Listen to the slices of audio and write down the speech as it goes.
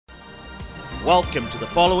Welcome to the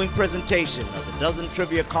following presentation of the Dozen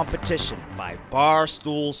Trivia Competition by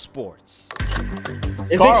Barstool Sports.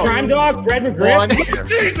 Is it Crime Dog, Fred McGriff?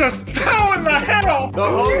 Jesus, how in the hell? The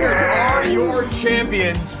Hookers are your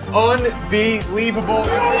champions. Unbelievable.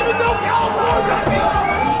 You don't even know California!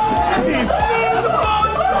 That is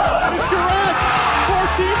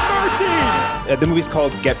correct. 14-13. The movie's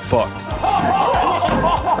called Get Fucked.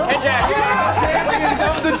 Champions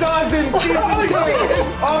of the Dozen, season 2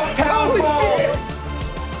 of Town Ball.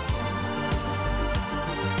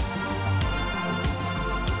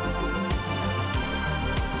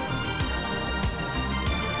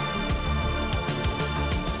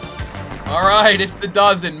 All right, it's the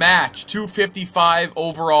Dozen match, 255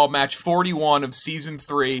 overall, match 41 of Season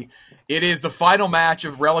 3. It is the final match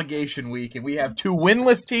of relegation week, and we have two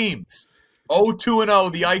winless teams,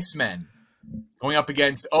 0-2-0, the Icemen, going up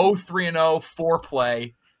against 0-3-0,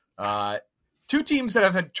 Foreplay. Two teams that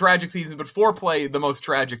have had tragic seasons, but Foreplay, the most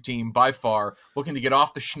tragic team by far, looking to get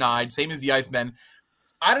off the schneid, same as the Icemen.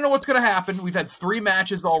 I don't know what's going to happen. We've had 3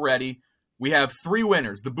 matches already. We have 3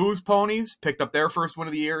 winners. The Booze Ponies picked up their first win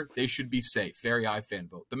of the year. They should be safe. Very high fan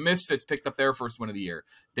vote. The Misfits picked up their first win of the year.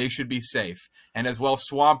 They should be safe. And as well,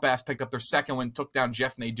 Swamp Ass picked up their second win, took down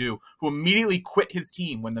Jeff Nadeau, who immediately quit his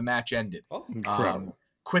team when the match ended. Oh, incredible.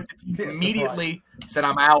 Quit the team immediately, said,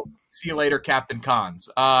 I'm out. See you later, Captain Cons.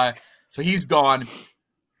 So he's gone.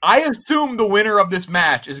 I assume the winner of this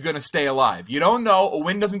match is going to stay alive. You don't know. A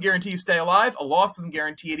win doesn't guarantee you stay alive. A loss doesn't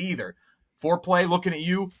guarantee it either. Foreplay, looking at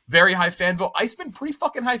you, very high fan vote. Iceman, pretty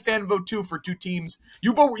fucking high fan vote too for 2 teams.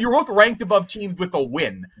 You're both ranked above teams with a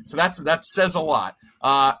win, so that says a lot.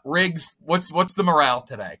 Riggs, what's the morale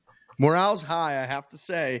today? Morale's high, I have to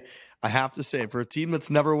say. For a team that's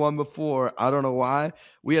never won before, I don't know why.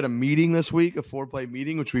 We had a meeting this week, a Foreplay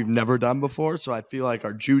meeting, which we've never done before. So I feel like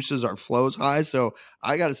our juices, our flow's high. So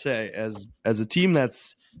I got to say, as a team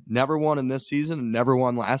that's never won in this season and never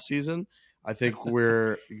won last season, I think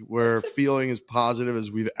we're feeling as positive as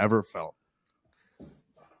we've ever felt.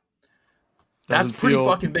 That's pretty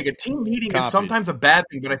fucking big. A team meeting is sometimes a bad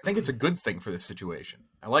thing, but I think it's a good thing for this situation.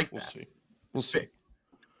 I like that. We'll see.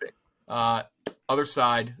 Big. Other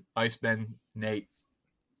side, Icemen, Nate,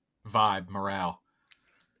 vibe, morale.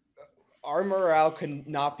 Our morale could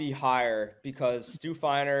not be higher because Stu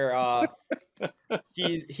Feiner,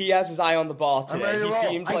 he has his eye on the ball today. He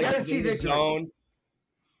seems like he's in the zone.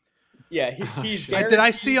 Yeah, he's. Did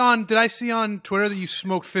I see on Twitter that you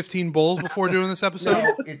smoked 15 bowls before doing this episode?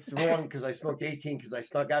 No, it's wrong because I smoked 18 because I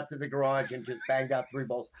snuck out to the garage and just banged out 3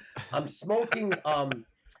 bowls. I'm smoking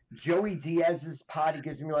Joey Diaz's pot. He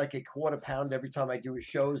gives me like a quarter pound every time I do his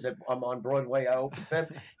shows. I'm on Broadway. I open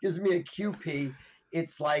them. Gives me a QP.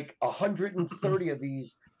 It's like 130 of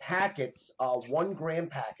these packets, 1 gram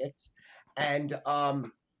packets, and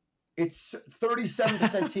it's 37%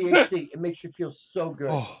 THC. It makes you feel so good.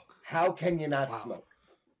 Oh. How can you not smoke?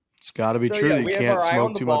 It's got to be true. You can't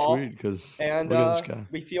smoke too much weed because look at this guy.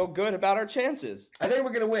 We feel good about our chances. I think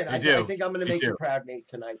we're going to win. I think I'm going to make you proud, Nate,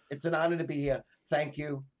 tonight. It's an honor to be here. Thank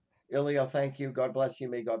you. Elio, thank you. God bless you.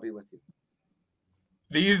 May God be with you.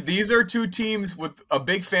 These are 2 teams with a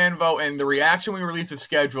big fan vote, and the reaction we released the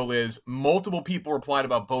schedule is multiple people replied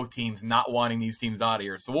about both teams not wanting these teams out of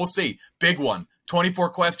here. So we'll see. Big one. 24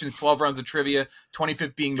 questions, 12 rounds of trivia,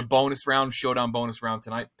 25th being the bonus round, showdown bonus round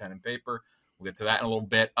tonight, pen and paper. We'll get to that in a little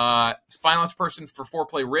bit. Finalist person for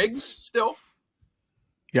Foreplay, Riggs, still?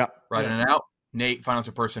 Yeah. Right in and out. Nate,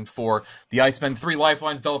 finalist person for the Icemen. 3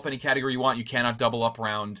 lifelines, double up any category you want. You cannot double up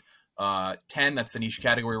round 10. That's the niche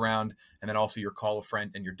category round. And then also your call a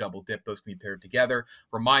friend and your double dip. Those can be paired together.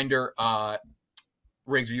 Reminder,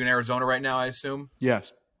 Riggs, are you in Arizona right now, I assume?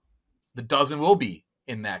 Yes. The Dozen will be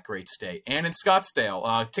in that great state and in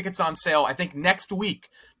Scottsdale. Tickets on sale, I think, next week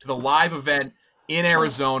to the live event in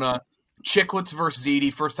Arizona. Chicklets versus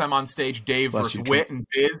Edie. First time on stage, Dave versus Wit and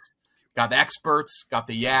Biz. Got the experts, got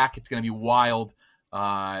the yak. It's going to be wild.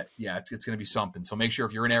 It's going to be something. So make sure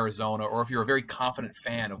if you're in Arizona or if you're a very confident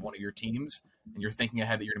fan of one of your teams and you're thinking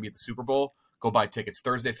ahead that you're going to be at the Super Bowl, go buy tickets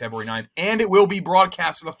Thursday, February 9th. And it will be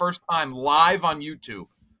broadcast for the first time live on YouTube.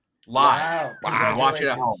 Live. Wow. Watch it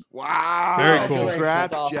at home. Wow. Very cool.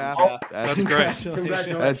 Congrats, Jeff. That's great.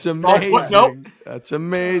 That's amazing. That's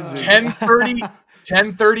amazing.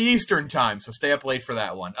 10:30 Eastern time. So stay up late for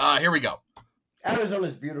that one. Here we go.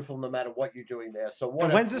 Arizona's beautiful no matter what you're doing there. So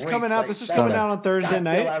when's this coming out? This is coming out on Thursday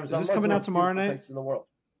night. Is this coming out tomorrow night? In the world.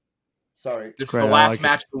 Sorry. This is the last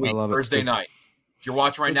match of the week, Thursday night. If you're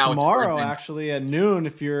watching right now, tomorrow, it's actually at noon.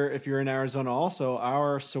 If you're in Arizona, also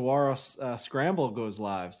our Saguaro Scramble goes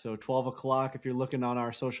live. So 12 o'clock. If you're looking on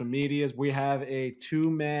our social medias, we have a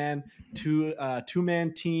two-man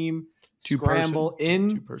team scramble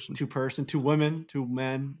in Two-person. two-person, 2 women, 2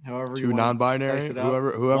 men, however Two you want to non-binary, dice it up.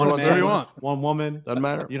 whoever One wants man, to you want. 1 woman. Doesn't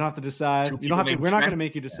matter. You don't have to decide. Two You don't have to. people We're not named going to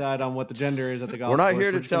make you decide on what the gender is at the golf We're not course.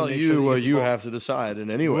 here to just gonna tell make you sure what get you the ball. have to decide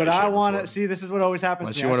in any way. What I shape, or want to form. see, this is what always happens.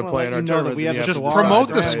 Unless to you me. I wanna just play wanna in let our you know that we tournament, have then the you have to Promote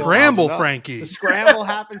the decide. scramble, Up. Frankie. The scramble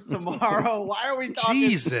happens tomorrow. Why are we talking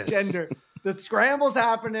Jesus. gender? The scramble's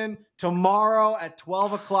happening tomorrow at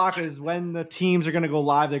 12 o'clock is when the teams are going to go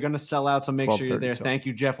live. They're going to sell out, so make sure you're 12:30, there. so. Thank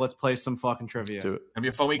you, Jeff. Let's play some fucking trivia. Let's do it. Gonna be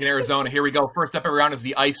a fun week in Arizona. Here we go. First up every round is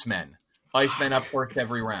the Icemen. Icemen up first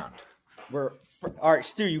every round. All right,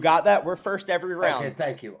 Stu, you got that? We're first every round. Okay,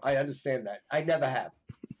 thank you. I understand that. I never have.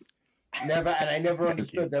 Never, and I never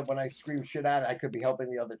understood that when I scream shit out, I could be helping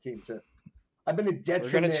the other team too. I've been a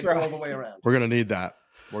detriment all the way around. We're gonna need that.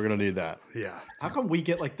 We're gonna need that. Yeah. How come we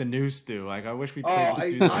get like the news, Stu? Like, I wish we played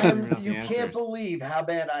Oh, the Stu. you can't believe how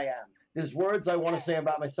bad I am. There's words I want to say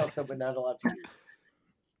about myself that we're not allowed to use.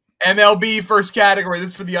 MLB first category.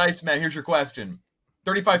 This is for the Icemen. Here's your question.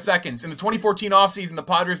 35 seconds. In the 2014 offseason, the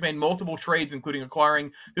Padres made multiple trades, including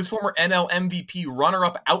acquiring this former NL MVP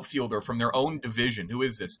runner-up outfielder from their own division. Who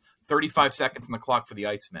is this? 35 seconds on the clock for the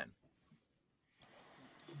Icemen.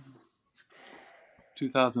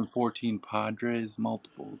 2014 Padres,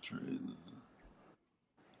 multiple trades.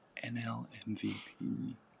 NL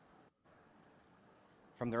MVP.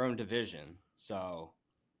 From their own division. So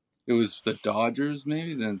It was the Dodgers,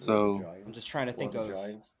 maybe? Then so. I'm just trying to think of.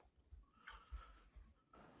 Giants.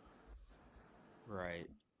 Right.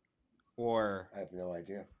 Or. I have no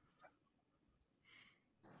idea.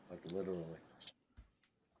 Like literally.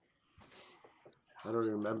 I don't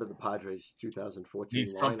even remember the Padres 2014. Need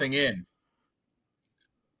something in.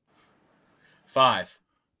 5,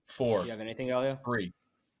 4. Do you have anything, Elio? 3,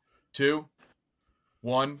 2,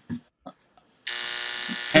 1.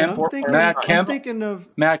 Kemp, Matt Kemp. I'm thinking of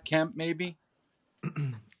Matt Kemp, maybe?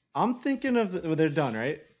 I'm thinking of well, they're done,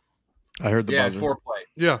 right? I heard the buzzer. Foreplay.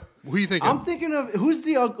 Yeah. Who you thinking? I'm thinking of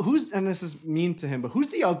who's and this is mean to him, but who's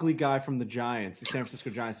the ugly guy from the Giants, the San Francisco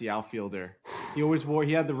Giants, the outfielder? He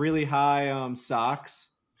had the really high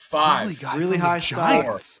socks. 5, really high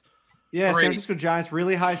socks. Yeah, 3, San Francisco Giants,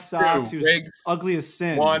 really high socks. He was Riggs, ugly as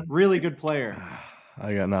sin. 1. Really good player.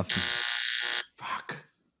 I got nothing. Fuck.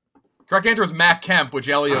 Correct answer was Matt Kemp, which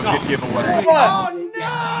Elio did give away. Oh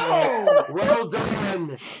no! Well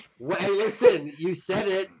done. Well, hey, listen, you said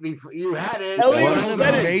it before. You had it. Elio What said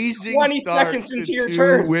an it amazing 20 start seconds to into your 2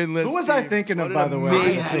 turn. winless Who was I teams. thinking of, What by an the way?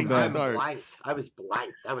 amazing I was start. blanked. I was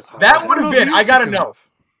blanked. That was hard. That would have been, I got to thinking know. of?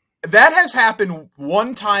 That has happened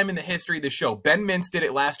one time in the history of the show. Ben Mintz did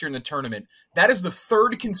it last year in the tournament. That is the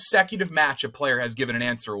 3rd consecutive match a player has given an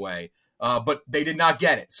answer away, but they did not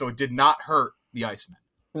get it, so it did not hurt the Icemen.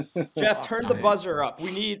 Jeff, turn the buzzer up.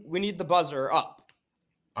 We need the buzzer up.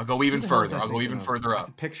 I'll go even further. I'll go even further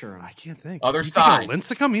up. Picture him. I can't think. Other You side. thinking of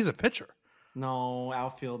Lincecum? He's a pitcher. No,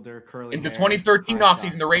 outfielder, curly In the hair, 2013 high offseason,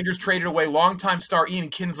 socks. the Rangers traded away longtime star Ian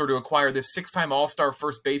Kinsler to acquire this 6-time All-Star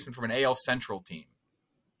first baseman from an AL Central team.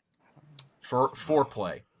 For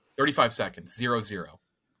Foreplay. 35 seconds. 0-0.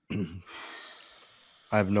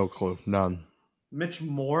 I have no clue. None. Mitch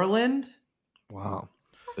Moreland. Wow.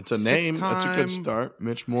 It's a name. That's a good start.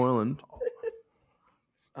 Mitch Moreland.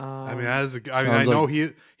 I mean, I Sounds know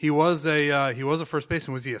like- he was a first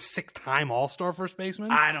baseman. Was he a 6-time All-Star first baseman?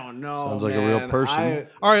 I don't know. Sounds like a real person.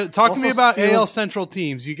 All right, talk to me Also about feel- AL Central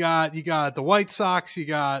teams. You got the White Sox. You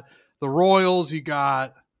got the Royals. You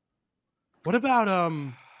got what about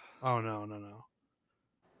Oh no.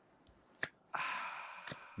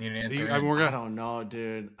 Need an answer. I mean, I don't know,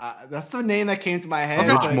 dude. That's the name that came to my head.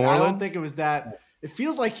 Mitch but I Moreland? don't think it was that. It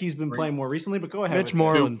feels like he's been playing more recently, but go ahead. Mitch with it.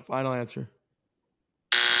 Moreland. Final answer.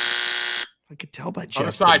 I could tell by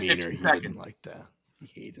Jeff's side, demeanor 15 he seconds. didn't like that. He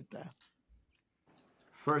hated that.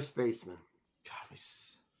 First baseman.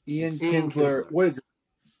 Ian Ian Kinsler. Kinsler. What is it?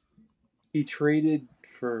 He traded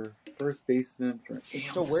for first baseman for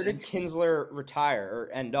So where did Kinsler retire or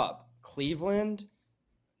end up? Cleveland?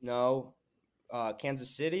 No. Kansas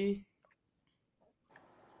City?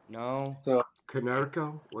 No. So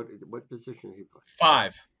Konerko. What position did he play?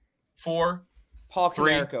 5, 4. Paul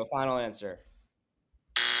 3. Konerko, final answer.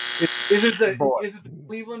 is it the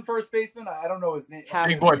Cleveland first baseman? I don't know his name.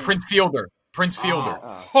 Big boy, Prince Fielder. Prince Fielder.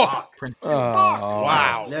 Prince Fielder.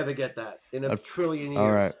 Wow. Never get that in a trillion years.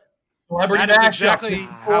 All right. Celebrity That is mashup. exactly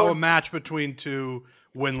how a match between 2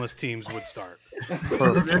 winless teams would start.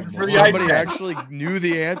 Perfect. For the Somebody Iceman. actually knew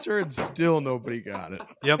the answer and still nobody got it.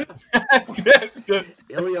 Yep.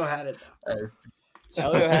 Ilio had it.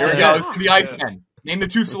 Elio Here we go. It's for the Icemen. Name the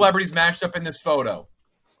 2 celebrities matched up in this photo.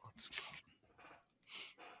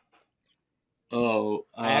 Oh,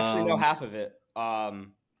 I actually know half of it.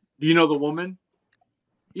 Do you know the woman?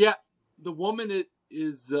 Yeah, the woman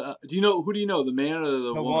is. Do you know who? Do you know, the man or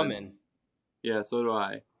the woman? Yeah, so do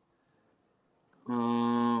I.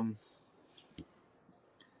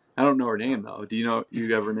 I don't know her name though. Do you know?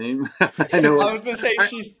 You have her name? I know. I was gonna say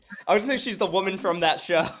she's the woman from that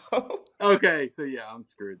show. Okay, so yeah, I'm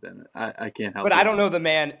screwed then. I can't help. But I don't know the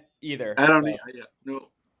man either. I don't. So. Yeah, no.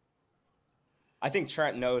 I think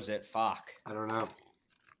Trent knows it. Fuck. I don't know.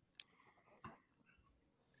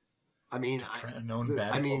 I mean,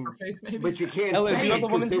 poker face, maybe? But you can't Elio, say do you know it the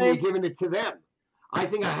because woman's then name? you're giving it to them. I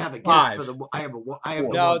think I have a guess 5. for the. I have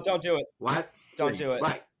No, don't do it. What? Don't do it.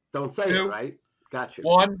 Right. Don't say 2. it. Right. Gotcha.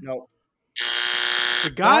 1. No.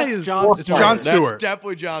 The guy That's is Jon Jon Stewart. That's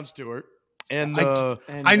definitely Jon Stewart. And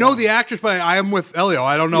I know the actress, but I am with Elio.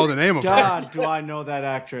 I don't know the name of her. God, do I know that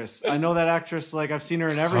actress? I know that actress. Like I've seen her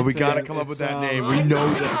in everything. Oh, we got to come up with that name. We know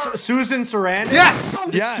this. Susan Sarandon. Yes.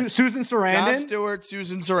 Yes. Susan Sarandon. Jon Stewart,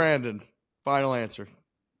 Susan Sarandon. Final answer.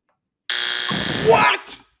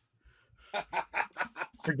 What?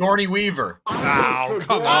 Sigourney Weaver. Oh,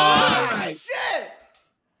 come on. Shit.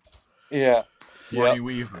 Yeah. Sigourney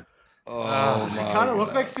Weaver. Oh, She kind of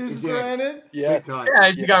looked like Susan Sarandon. Yes. Big time.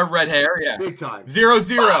 Yeah, she got red hair. Yeah. Big time.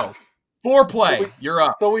 0-0. Foreplay. You're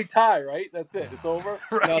up. So we tie, right? That's it. It's over.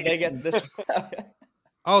 Right. No, they get this.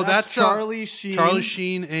 Oh, that's Charlie Sheen. Charlie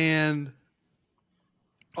Sheen and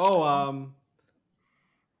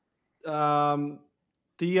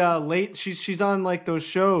the late she's on like those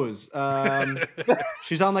shows.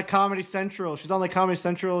 She's on like Comedy Central. She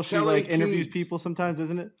Kelly like interviews Keys. people sometimes,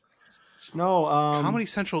 isn't it? No, Comedy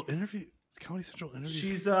Central interview.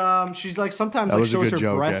 She's like sometimes That like was a shows her good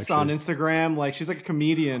joke, breasts on actually. Instagram. Like she's like a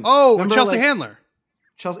comedian. Oh, Remember, Chelsea like, Handler.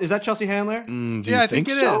 Chelsea, is that Chelsea Handler? Do Yeah, you I think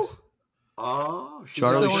it so? is. Oh,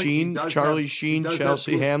 Charlie Sheen,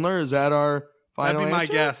 Chelsea Handler. Is that our final That'd be my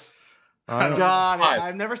answer? guess. God,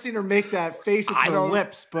 I've never seen her make that face with her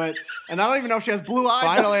lips, and I don't even know if she has blue eyes.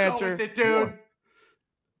 Final Let's go answer. with it, dude.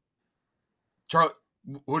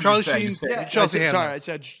 What did Charlie you say? Sheen. You said- Yeah, Chelsea Handler. Sorry, I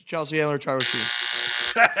said Chelsea Handler, Charlie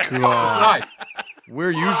Sheen. Right. We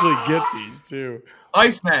usually get these too.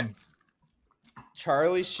 Icemen.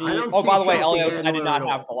 Charlie Sheen. I don't Oh, see by the way, Chelsea Elliot, I Handler did not at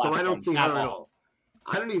have the all. last So I don't one see her at at all. all.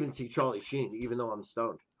 I don't even see Charlie Sheen, even though I'm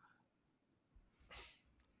stoned.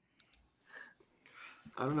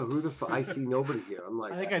 I don't know who the I see nobody here. I'm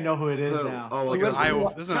like, I think I know who it is who? now. Oh, So I he has got blue-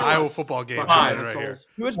 This is an Tell Iowa us. football game Fucking right assholes. here.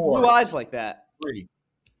 Who has 4. blue eyes like that? 3.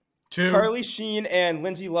 2. Charlie Sheen and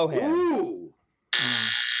Lindsay Lohan. Ooh.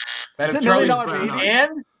 That Is is it Charlie $1 Million Baby?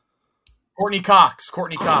 and Courtney Cox.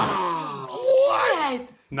 What?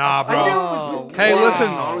 Nah, bro. Oh, Hey, wow. listen,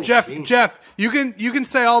 Holy Jeff. shit. Jeff, you can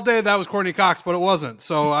say all day that was Courtney Cox, but it wasn't.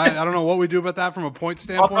 So I don't know what we do about that from a point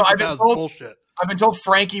standpoint. Also, I've but been that was told- bullshit. I've been told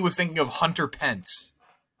Frankie was thinking of Hunter Pence.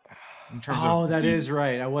 In terms Oh, of that is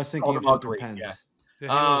right. I was thinking of ugly, Hunter Pence. yeah. Yeah, he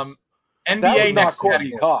was. That NBA was not next Courtney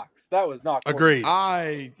category. Cox. That was not. Courtney.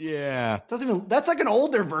 Agreed. That's like an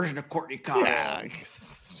older version of Courtney Cox. Yeah.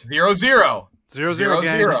 0-0. 0-0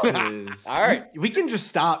 gang. 0-0. All right. We can just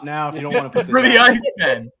stop now if you don't want to put For this the out.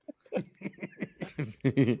 Icemen.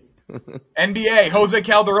 NBA, Jose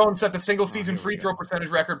Calderon set the single season free throw percentage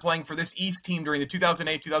record playing for this East team during the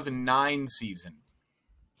 2008-2009 season.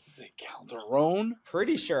 Calderon?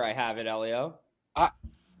 Pretty sure I have it, Elio.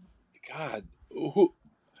 God. Who?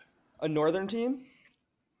 A northern team?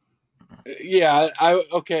 Yeah,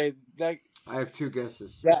 okay. I have 2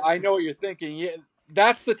 guesses. I know what you're thinking. Yeah,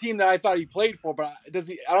 that's the team that I thought he played for, but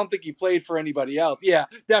I don't think he played for anybody else. Yeah,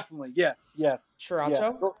 definitely. Yes.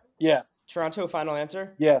 Toronto? Yes. Toronto, final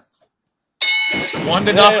answer? Yes.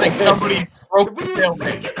 1-0. Somebody broke the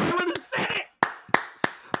stalemate.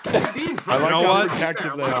 I like know how what?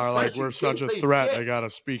 protective they are. Like we're such a threat. They got to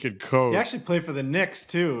speak in code. He actually played for the Knicks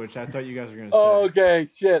too, which I thought you guys were going to say. Oh, okay.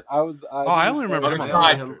 Shit. I only remember him.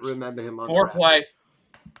 I remember him on Foreplay.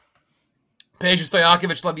 Peja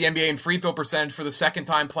Stojakovic led the NBA in free throw percentage for the second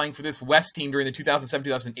time playing for this West team during the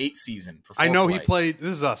 2007-2008 season. For I know he Foreplay. played.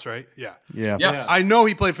 This is us, right? Yeah. Yeah. Yes. I know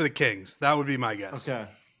he played for the Kings. That would be my guess. Okay.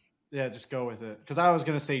 Yeah, just go with it. Because I was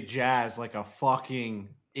going to say Jazz like a fucking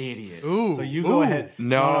idiot. Ooh. So you go ahead.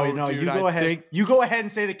 No, dude, you go ahead. think- You go ahead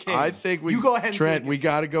and say the Kings. I think You go ahead and Trent, say we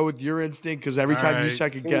got to go with your instinct because every All time you right.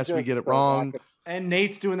 second guess, we get it wrong. And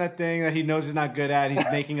Nate's doing that thing that he knows he's not good at. He's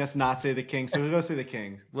making us not say the Kings. So we'll go say the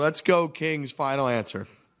Kings. Let's go, Kings. Final answer.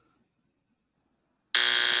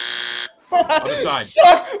 Other side.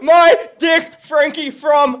 Suck my dick, Frankie,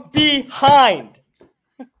 from behind.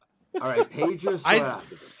 All right, Peja Stojakovic.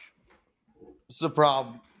 It's the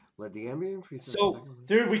problem. Led the NBA in free throw. So,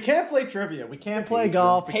 Dude, we can't play trivia. We can't play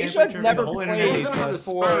golf. We can't play Peja trivia. never The whole played internet hates for the us.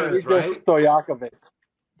 Spurs, He's right? just Stojakovic.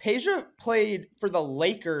 Peja played for the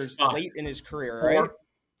Lakers late in his career, right? 4,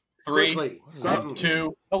 3, Quickly.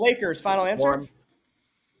 2. The Lakers. Final answer. 1.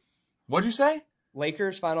 What'd you say?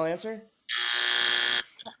 Lakers. Final answer.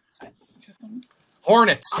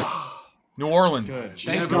 Hornets. New Orleans. Good.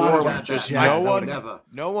 Thank God.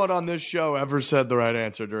 No one on this show ever said the right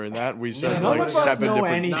answer during that. We said None like of us 7 know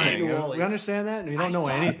different anything. teams. We understand that? We don't know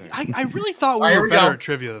anything. I really thought we All right, were here we better go. at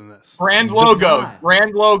trivia than this. Brand logos.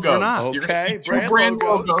 Brand logos. We're not. You're gonna Okay, need 2 brand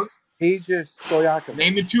logos. Peja Stojakovic.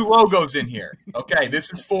 Name the 2 logos in here. Okay,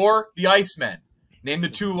 this is for the Icemen. Name the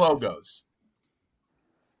 2 logos.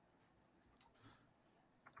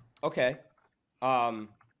 Okay.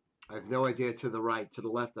 I have no idea to the right. To the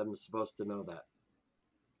left, I'm supposed to know that.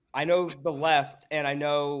 I know the left, and I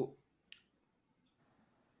know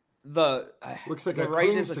the Looks like the a right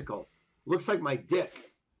creamsicle. Looks like my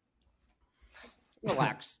dick.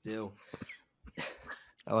 Relax, Stu.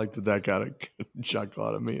 I like that got a chuckle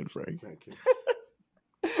out of me and Frank. Thank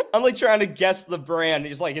you. I'm like trying to guess the brand.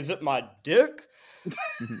 He's like, "Is it my dick?"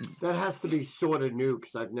 That has to be sort of new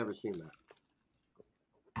because I've never seen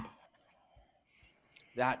that.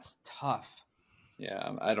 That's tough.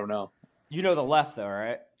 Yeah, I don't know. You know the left, though,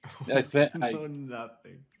 right? I think I know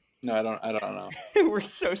nothing. No, I don't know. We're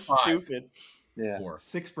so stupid. Yeah. 4.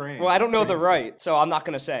 6 brains. Well, I don't know the right, so I'm not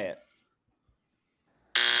going to say it.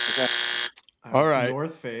 Okay. All right.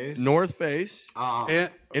 North Face. North Face.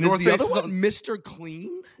 And And North is the Face other is one Mr.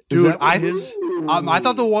 Clean? Dude, I his? I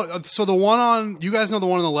thought the one. So the one on you guys know the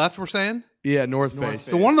one on the left. We're saying Yeah, North Face.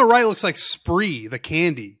 the one on the right looks like Spree, the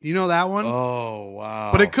candy. Do you know that one? Oh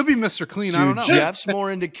wow! But it could be Mr. Clean. Dude, I don't know. Jeff's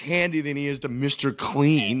more into candy than he is to Mr.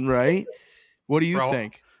 Clean, right? What do you Bro,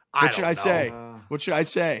 think? I What should don't I know. say? What should I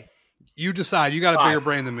say? You decide. You got a bigger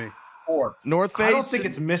brain than me. 4. North Face. I don't think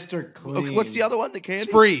it's Mr. Clean. Okay, what's the other one? The candy.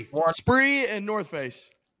 Spree. Spree and North Face.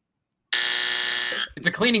 It's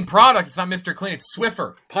a cleaning product. It's not Mr. Clean. It's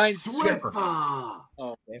Swiffer. Pine Swiffer.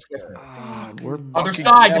 Oh, Swiffer. We're Other fucking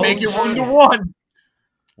side to make it close. 1-1.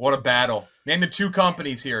 What a battle. Name the 2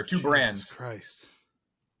 companies here. 2 brands. Jesus Christ.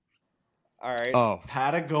 All right. Oh,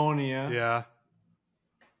 Patagonia. Yeah.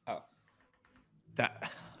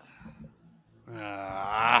 that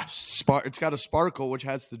Ah. it's got a sparkle, which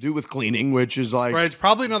has to do with cleaning, which is like Right. It's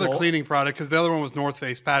probably another Dole? cleaning product because the other one was North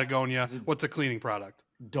Face, Patagonia. What's a cleaning product?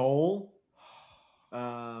 Dole.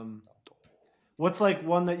 What's like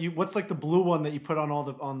one that you? What's like the blue one that you put on all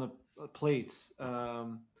the plates?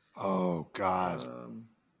 oh god,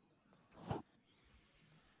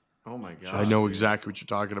 oh my god! I know exactly what you're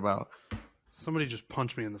talking about. Somebody just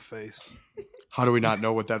punched me in the face. How do we not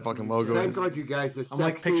know what that fucking logo Thank is? God you guys are I'm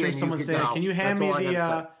like sexy picturing and someone you saying, go. "Can you hand me That's all I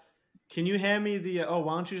gotta the? Can you hand me the? Oh,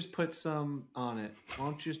 why don't you just put some on it? Why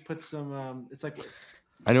don't you just put some? It's like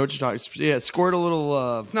I know what you're talking. Yeah, squirt a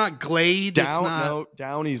little. It's not Glade. Down, it's not... no,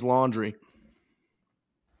 Downey's laundry.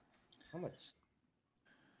 How much?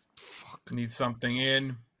 Need something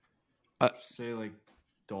in. say like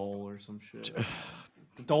Dole or some shit.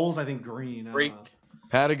 The Dole's I think green. I don't Great. know.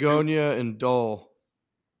 Patagonia and Dole.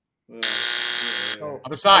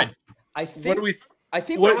 Other side. I think. What do we? I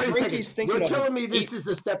think Wait what a Frankie's second. thinking You're of. telling me this is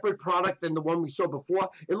a separate product than the one we saw before?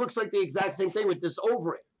 It looks like the exact same thing with this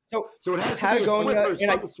over it. So it has Patagonia, to be a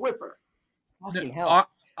Swiffer, something Swiffer. Fucking hell.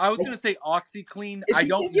 I was gonna say OxyClean. Is I he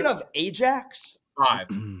don't thinking know. of Ajax? 5.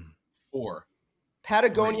 4.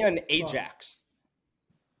 Patagonia and Ajax.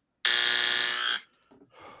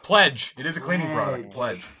 Pledge. It is a cleaning product.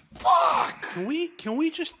 Pledge. Fuck! Can we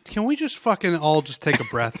just fucking all just take a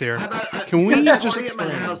breath here? Can we Get that just? party at my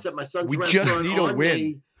house at my son's We just restaurant need a on win.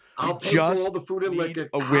 me. I'll pay for just all the food and need liquor.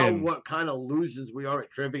 a win. What kind of losers we are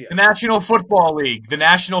at trivia. The National Football League. The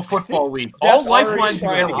National Football League. All lifelines.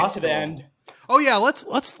 Trying to get to the end. Oh yeah, let's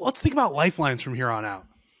think about lifelines from here on out.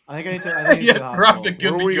 I think I need to. I think I need to Yeah, the drop hospital. the What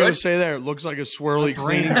good were be we going good. to say there? It looks like a swirly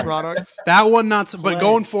cleaning product. That one not, so, but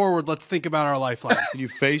going forward, let's think about our lifelines. Can you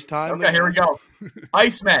FaceTime? Okay, here we go.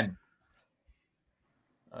 Icemen.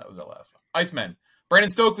 That was the last one. Icemen. Brandon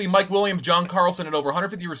Stokely, Mike Williams, John Carlson had over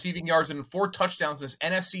 150 receiving yards and 4 touchdowns in this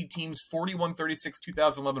NFC team's 41-36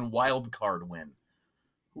 2011 wild card win.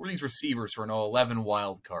 Who are these receivers for an 11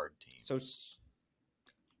 wild card team? So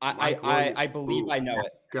I believe I know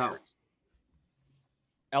it. Go.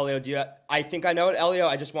 Elio, do you? I think I know it. Elio,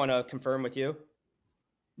 I just want to confirm with you.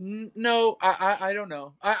 No, I don't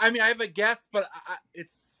know. I mean, I have a guess, but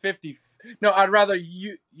it's 50. No, I'd rather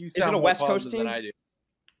you sound it a more West Coast positive team? than I do.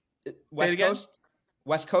 West again? Coast?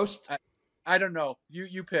 West Coast? I don't know.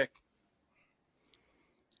 You pick.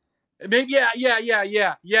 Maybe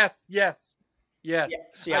yes.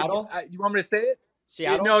 Seattle? You want me to say it?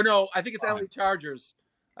 Seattle? No. I think it's LA Chargers.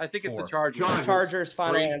 I think it's the 4. Chargers. Chargers,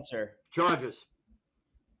 final 3. answer. Chargers.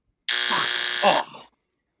 Oh.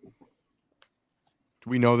 Do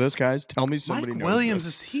we know this, guys? Tell me somebody Mike knows Williams,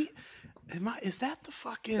 this. is he? Is that the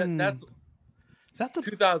fucking? That's is that the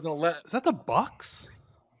 2011? Is that the Bucks?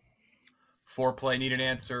 Foreplay need an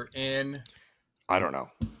answer in. I don't know.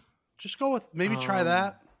 Just go with maybe try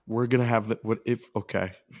that. We're gonna have the what if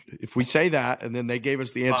okay if we say that and then they gave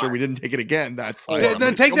us the answer, we didn't take it again. That's like,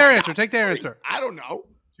 Then take their answer. Take their answer. I don't know.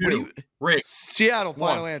 Rick. Seattle.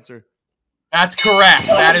 Final answer. That's correct.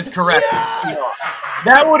 That is correct.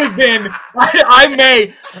 That would have been. I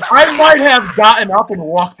might have gotten up and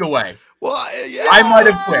walked away. Well, yeah, I might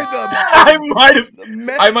have quit.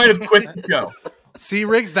 I might have quit the show. See,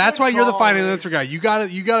 Riggs, that's why you're the final answer guy. You got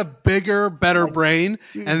a bigger, better brain,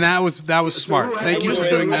 and that was smart. Thank you for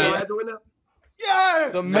doing that. Yeah,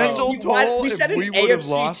 the mental toll. We said if an we would have AFC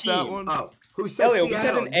lost team. that one. Oh, who said Elio, Seattle? we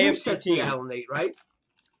said an You AFC said team. Seattle, Nate, right?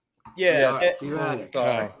 Yeah.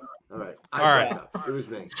 Sorry. All right. It was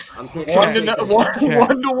me. I'm taking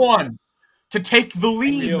 1-1 to take the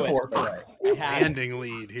lead for play. Standing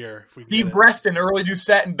lead here. Steve Breston, early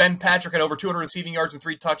Doucette, and Ben Patrick had over 200 receiving yards and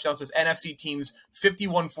 3 touchdowns. This NFC team's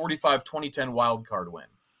 51-45 2010 wild card win.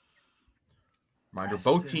 Reminder: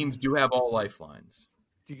 both teams do have all lifelines.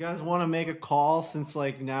 Do you guys want to make a call since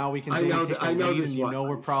now we can take the lead and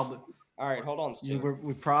we're probably all right. Hold on, Steve.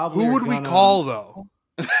 We probably who would we call though?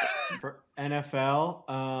 For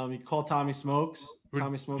NFL, you call Tommy Smokes.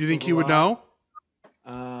 Tommy Smokes. Do you think he would know?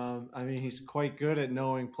 I mean, he's quite good at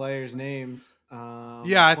knowing players' names.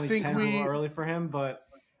 Yeah, I think a little early for him, but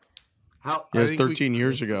it was 13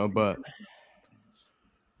 years ago. But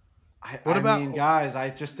I mean, guys, I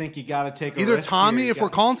just think you got to take either Tommy. If we're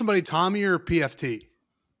calling somebody Tommy or PFT.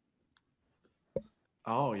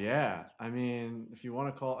 Oh yeah, I mean, if you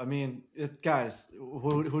want to call, guys,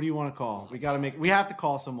 who do you want to call? We have to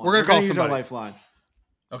call someone. We're gonna call use somebody. our lifeline.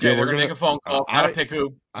 Okay, we're gonna make a phone call. Gotta pick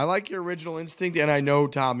who. I like your original instinct, and I know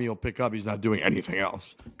Tommy will pick up. He's not doing anything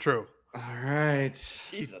else. True. All right.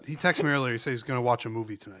 He texted me earlier. He said he's gonna watch a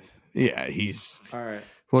movie tonight. Yeah, he's all right.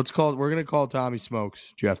 Well, we're gonna call Tommy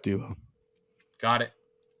Smokes, Jeff D'Lo. Got it.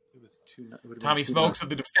 Tommy Smokes of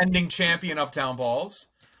the defending champion Uptown Balls.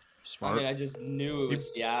 Smart. I mean, I just knew it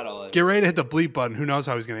was Seattle. Get ready to hit the bleep button. Who knows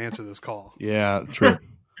how he's going to answer this call? Yeah, true.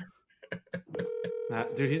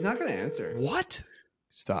 Dude, he's not going to answer. What?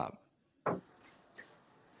 Stop.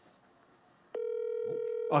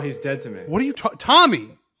 Oh, he's dead to me. What are you talking? Tommy.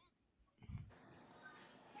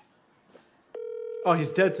 Oh,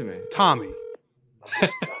 he's dead to me. Tommy.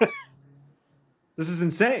 This is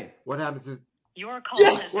insane. What happens is your call.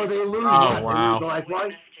 Yes. Well, they lose. Oh, wow. They lose the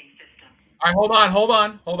lifeline. All right, hold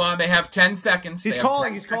on. They have 10 seconds. He's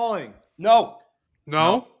calling. No.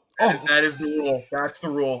 Oh, that is the rule. That's the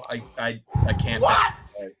rule. I can't. What?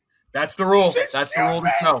 That's the rule. That's the rule.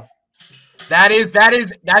 No.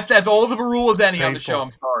 That's as old of a rule as any on the show. I'm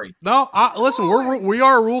sorry. No, listen, we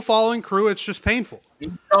are a rule following crew. It's just painful.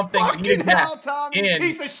 Something. Fucking hell, Tommy.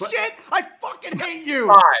 Piece of shit. I fucking hate you.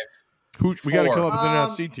 5. We got to come up with an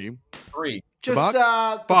NFC team. 3. Just Bucks.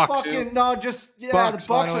 Bucks, the Bucks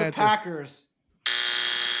or the answer. Packers.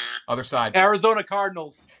 Other side. Arizona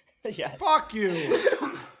Cardinals. Yes. Fuck you.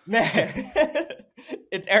 Man.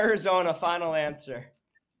 It's Arizona. Final answer.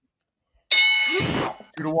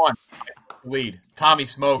 2-1. Lead. Tommy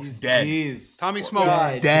Smokes dead. Jeez. Tommy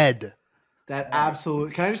Smokes dead. That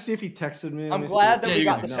absolutely. Can I just see if he texted me? I'm glad that we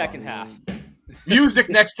got the second half. Music,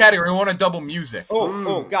 next category. We want to double music.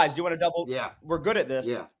 Oh, guys, you want to double? Yeah. We're good at this.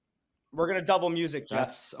 Yeah. We're going to double music.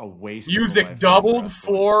 That's a waste. Music doubled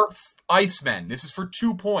for Icemen. This is for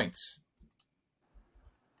 2 points.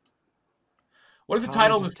 What is the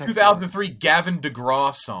title of this 2003 Gavin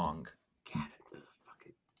DeGraw song?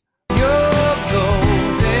 Your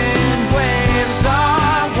golden waves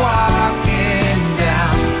are walking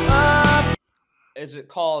down. Is it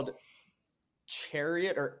called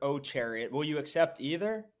Chariot or Oh Chariot? Will you accept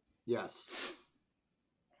either? Yes.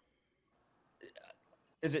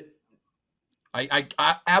 Is it? I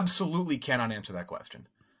absolutely cannot answer that question.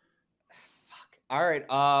 Fuck. All right.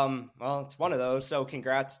 Well, it's one of those. So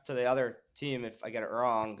congrats to the other team if I get it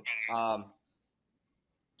wrong.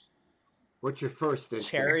 What's your first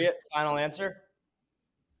instinct? Chariot. Final answer.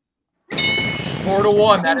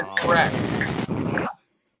 4-1. That is correct.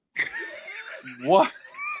 What?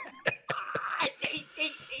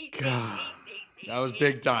 God. That was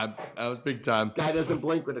big time. Guy doesn't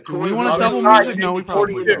blink with a Do we want to double music? No, we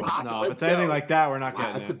probably do. No, if it's anything like that, we're not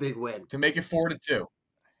getting That's a big win. To make it 4-2.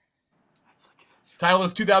 Title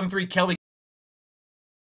is 2003 Kelly.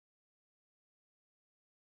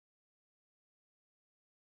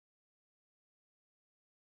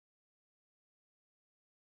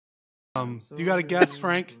 You got a guess,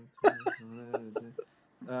 Frank?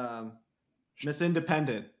 Miss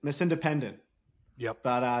Independent. Yep.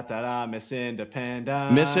 Ba-da-da-da, Miss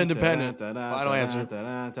Independent. Miss Independent. Final answer.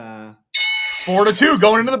 4-2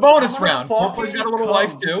 going into the bonus round. Foreplay's got a little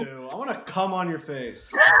life too. Dude. I want to come on your face.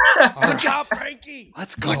 Good job, Frankie.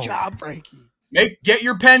 Let's go. Good job, Frankie. Get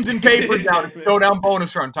your pens and papers out. It's showdown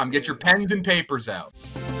bonus round time. Get your pens and papers out.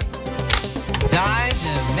 Time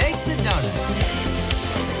to make the donuts.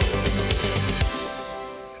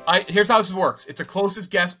 Here's how this works. It's a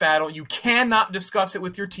closest guess battle. You cannot discuss it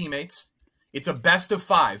with your teammates. It's a best of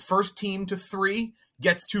 5. First team to 3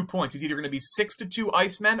 gets 2 points. It's either going to be 6-2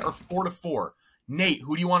 Icemen or 4-4. Nate,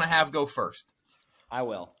 who do you want to have go first? I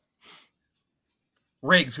will.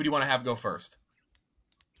 Riggs, who do you want to have go first?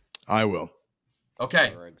 I will.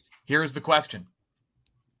 Okay, here's the question.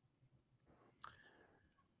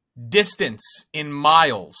 Distance in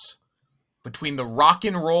miles between the Rock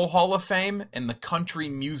and Roll Hall of Fame and the Country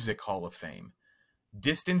Music Hall of Fame.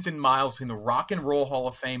 Distance in miles between the Rock and Roll Hall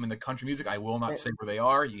of Fame and the Country Music. I will not say where they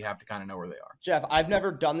are. You have to kind of know where they are. Jeff, I've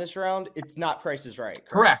never done this round. It's not Price is Right.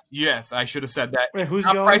 Correct. Yes, I should have said that. Wait, who's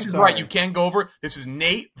not going? Price is Sorry. Right. You can go over. This is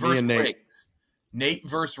Nate versus Nate. Riggs. Nate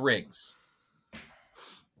versus Riggs.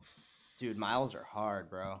 Dude, miles are hard,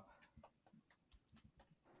 bro.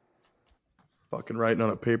 Fucking writing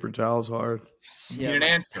on a paper towel is hard. You need an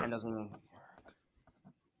answer.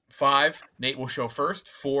 5. Nate will show first.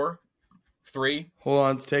 4, 3. Hold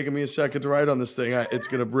on, it's taking me a second to write on this thing. It's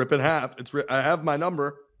gonna rip in half. I have my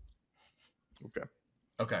number.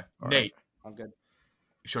 Okay. All Nate. Right. I'm good.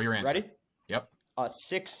 Show your answer. Ready? Yep.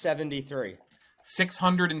 673.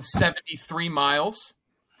 673 miles.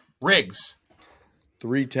 Riggs.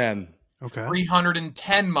 310. Okay.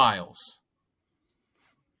 310 miles.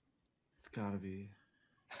 It's gotta be.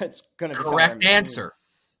 It's gonna be correct answer.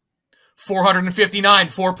 459.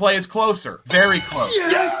 Foreplay is closer. Very close.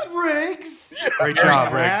 Yes, Riggs. Great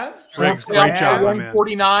job, Riggs. Riggs, great job, my man.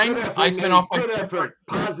 149. Icemen off by good effort.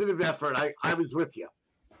 Positive effort. I was with you.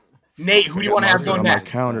 Nate, who do you want to have go on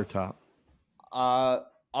next? My countertop.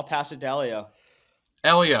 I'll pass it to Elio.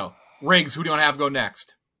 Elio. Riggs, who do you want to have go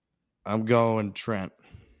next? I'm going Trent.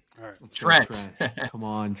 All right. Trent. Come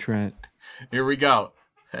on, Trent. Here we go.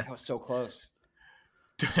 That was so close.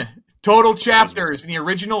 Total chapters in the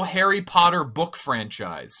original Harry Potter book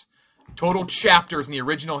franchise. Total chapters in the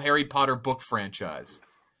original Harry Potter book franchise.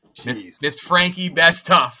 Miss Frankie, that's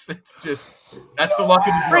tough. It's just, that's the luck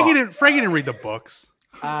of the draw. Frankie didn't read the books.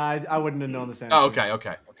 I wouldn't have known this answer. Oh,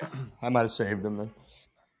 okay. I might have saved him then.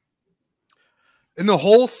 In the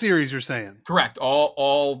whole series, you're saying? Correct.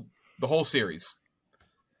 All the whole series.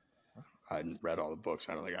 I hadn't read all the books.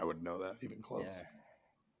 I don't think I would know that even close. Yeah.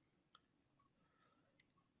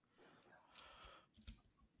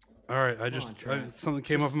 All right, something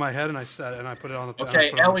came up in my head, and I put it on the.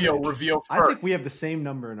 Okay, Elio, reveal first. I think we have the same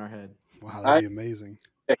number in our head. Wow, that'd be amazing.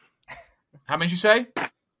 How many did you say?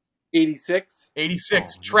 86.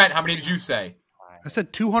 86. Trent, how many did you say? I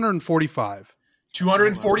said 245.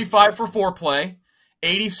 245 for Foreplay.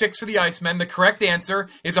 86 for the Icemen. The correct answer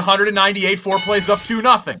is 198. Foreplay's up 2-0.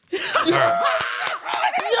 All right.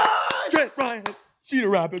 Trent Ryan, Cedar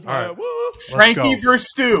Rapids. All right. Frankie versus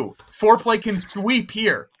Stu. Foreplay can sweep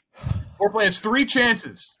here. Foreplay has 3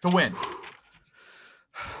 chances to win.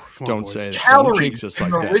 Don't say that. Calories Us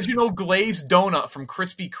in like an that. original glazed donut from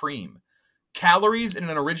Krispy Kreme. Calories in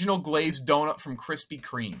an original glazed donut from Krispy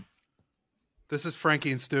Kreme. This is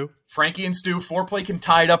Frankie and Stu. Frankie and Stu. Foreplay can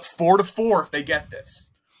tie it up 4-4 if they get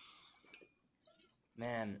this.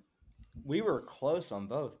 Man, we were close on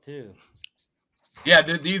both too. Yeah,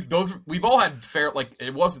 those we've all had fair. Like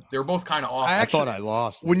it wasn't. They were both kind of off. I thought I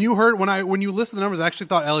lost. When you listed the numbers, I actually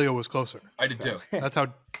thought Elio was closer. I did too. That's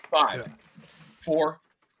how. 5, 4,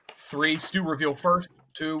 3. Stu reveal first.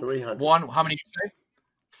 2, 300. 1. How many did you say?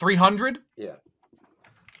 300. Yeah.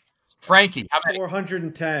 Frankie, how many?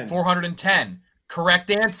 410. 410.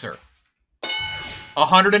 Correct answer.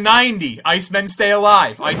 190. Icemen stay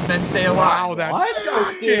alive. Icemen stay alive. Wow,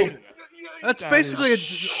 that's That's basically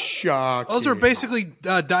shocking. Those are basically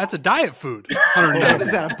that's a diet food. What is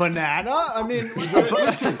that, a banana? I mean,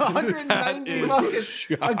 190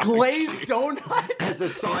 fucking a glazed donut. As a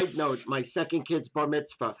side note, my second kid's bar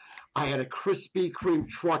mitzvah, I had a Krispy Kreme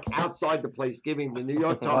truck outside the place giving the New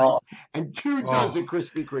York Times and 2 dozen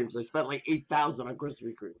Krispy Kremes. I spent like $8,000 on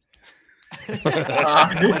Krispy Kremes.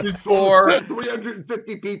 This is for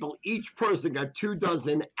 350 people. Each person got 2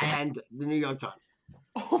 dozen and the New York Times.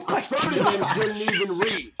 Oh my A third of them couldn't even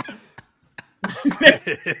read.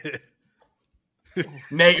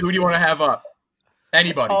 Nate, who do you want to have up?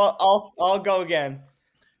 Anybody? I'll go again.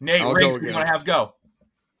 Nate, I'll Riggs, go who do you again. want to have go?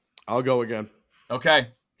 I'll go again. Okay,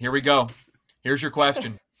 Here we go. Here's your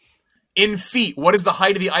question. In feet, what is the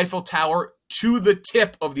height of the Eiffel Tower to the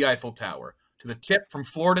tip of the Eiffel Tower? To the tip, from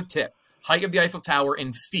floor to tip. Height of the Eiffel Tower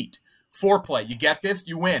in feet. Foreplay, you get this,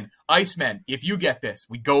 you win. Icemen, if you get this,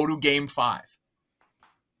 we go to game 5.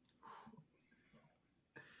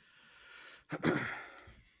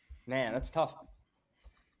 Man, that's tough.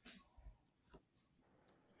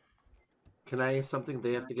 Can I ask something?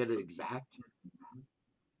 They have to get it exact?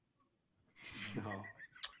 No.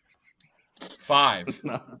 5. It's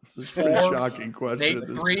a 4, shocking question. Nate, at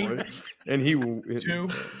this 3, point. And he will. 2,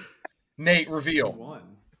 Nate, reveal.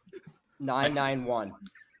 991.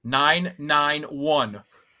 991.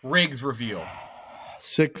 Riggs, reveal.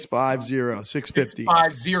 650. 650.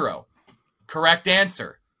 650. Correct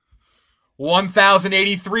answer.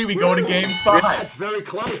 1,083. We go to game 5. That's very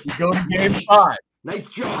close. We go to game 5. Nice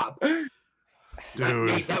job.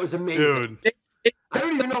 Dude. That was amazing. Dude. I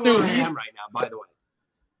don't even know where I am right now, by the way.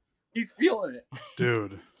 He's feeling it.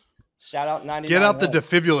 Dude. Shout out 99. Get out the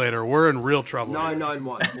defibrillator. We're in real trouble.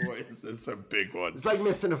 991. Boy, this is a big one. It's like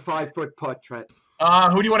missing a 5-foot putt, Trent.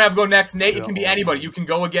 Who do you want to have go next? Nate, it can be anybody. You can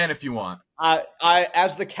go again if you want. I,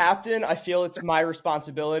 as the captain, I feel it's my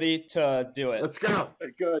responsibility to do it. Let's go.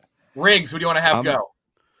 Good. Riggs, who do you want to have go?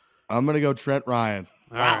 I'm going to go Trent Ryan.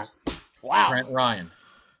 All right. Wow. Trent Ryan.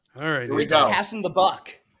 All right. Here we go. Passing the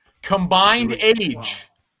buck. Combined age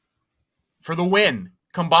for the win.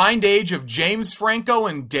 Combined age of James Franco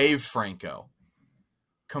and Dave Franco.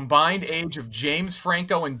 Combined age of James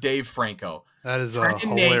Franco and Dave Franco. That is a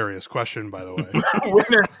hilarious question, by the way.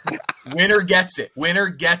 Winner gets it. Winner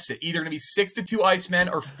gets it. Either going to be 6-2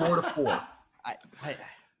 Icemen or 4-4.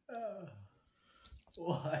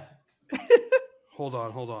 What? Hold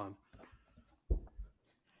on.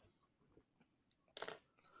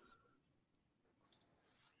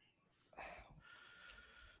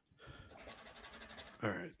 All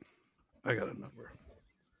right. I got a number.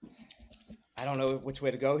 I don't know which way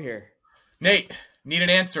to go here. Nate, need an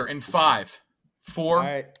answer in 5, 4, All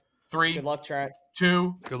right. 3, Good luck, Trent.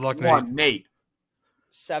 2, Good luck, 1. Nate.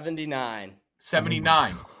 79.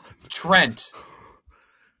 79. Trent.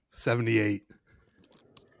 78.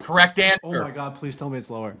 Correct answer. Oh my God! Please tell me it's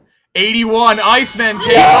lower. 81. Icemen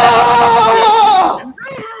take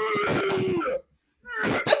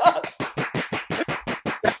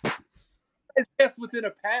It's within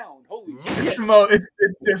a pound. Holy shit.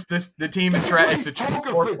 It's just the team is trying. It's a poker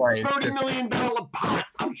for play. $30 million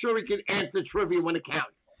pots. I'm sure we can answer trivia when it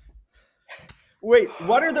counts. Wait,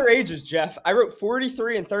 what are their ages, Jeff? I wrote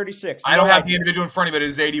 43 and 36. I don't have the individual in front of me, but it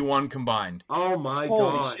is 81 combined. Oh my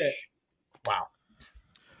Holy gosh. shit. Wow.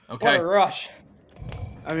 Okay. What a rush.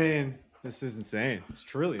 I mean, this is insane. It's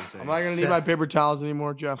truly insane. Am I going to need my paper towels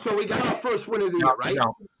anymore, Jeff? So we got our first win of the year, right?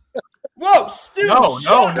 No. Whoa, Stu! No.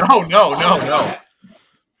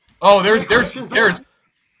 Oh, there's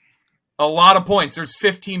a lot of points. There's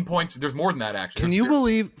 15 points. There's more than that, actually. Can you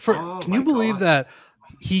believe that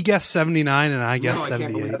he guessed 79 and I guessed 78? I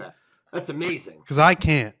can't believe that. That's amazing. Because I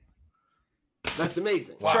can't. That's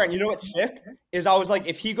amazing. Wow. Trent, you know what's sick? Is I was like,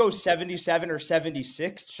 if he goes 77 or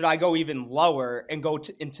 76, should I go even lower and go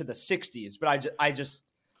into the 60s? But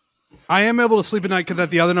I am able to sleep at night because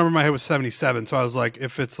the other number in my head was 77. So I was like,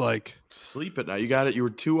 if it's like sleep at night, you got it. You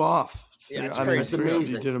were 2 off. Yeah, it's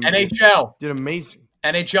amazing. You did NHL did amazing.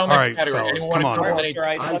 NHL right, category. fellas, Anyone want to double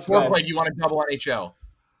NHL? Foreplay, do you want to double NHL?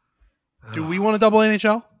 Do we want to double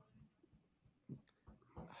NHL?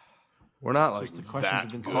 We're not like the questions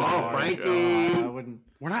have been so hard. Frankie. I wouldn't.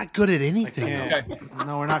 We're not good at anything. Okay.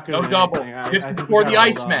 No, we're not good. No at double. anything. This I is think for we the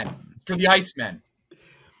gotta hold Icemen. on. It's for the Icemen.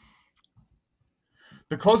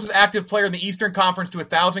 The closest active player in the Eastern Conference to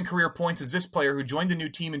 1,000 career points is this player who joined the new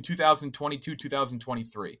team in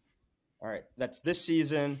 2022-2023. All right, that's this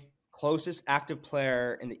season. Closest active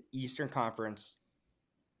player in the Eastern Conference.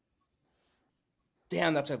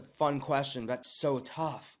 Damn, that's a fun question. That's so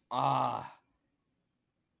tough.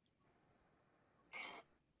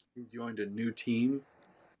 He joined a new team.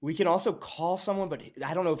 We can also call someone, but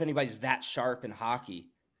I don't know if anybody's that sharp in hockey.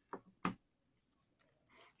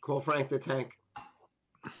 Call Frank the Tank.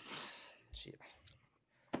 Gee.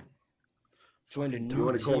 Joined a new You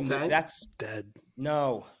want to call team. Tank? That's dead.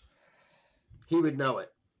 No. He would know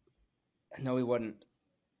it. No, he wouldn't.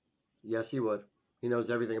 Yes, he would. He knows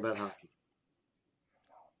everything about hockey.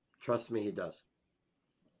 Trust me, he does.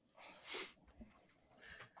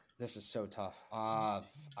 This is so tough. I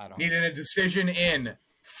don't Needing a decision in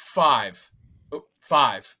 5,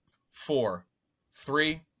 4,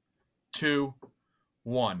 3, 2,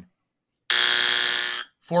 1.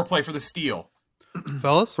 Foreplay for the steal.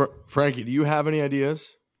 Fellas? Frankie, do you have any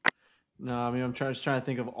ideas? No, I mean I'm just trying to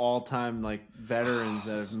think of all-time like veterans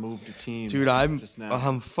that have moved to teams. Dude, I'm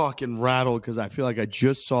fucking rattled because I feel like I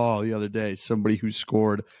just saw the other day somebody who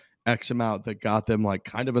scored X amount that got them like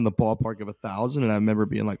kind of in the ballpark of 1,000, and I remember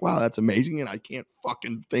being like, "Wow, that's amazing," and I can't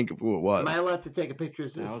fucking think of who it was. Am I allowed to take a picture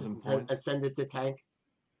of this and send it to Tank?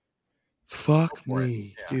 Fuck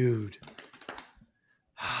me, dude.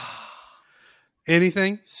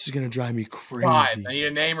 Anything? This is gonna drive me crazy. 5. I need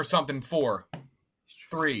a name or something. 4,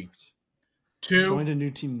 3, 2. Joined a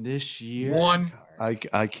new team this year. 1. I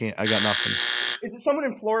can't. I got nothing. Is it someone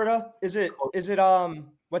in Florida? Is it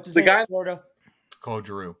what's his name in Florida? Claude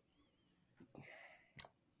Giroux.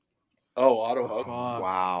 Oh, Ottawa.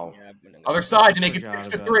 Wow. Yeah, Other side to make it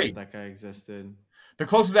 6-3. That guy existed. The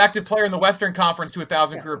closest active player in the Western Conference to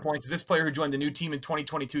 1,000 career points is this player who joined the new team in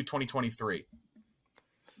 2022-2023.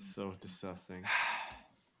 So disgusting.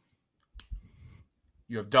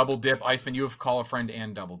 You have double dip. Iceman, you have call a friend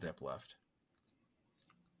and double dip left.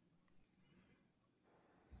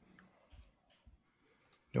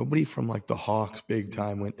 Nobody from like the Hawks big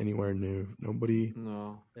time went anywhere new. Nobody.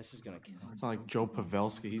 No. This is gonna kill. It's not like Joe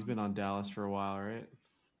Pavelski. He's been on Dallas for a while, right?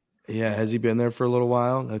 Yeah, has he been there for a little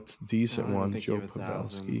while? That's a decent I one, think Joe he had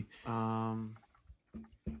 1,000. Pavelski.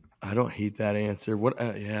 I don't hate that answer. What?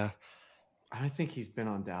 Yeah. I think he's been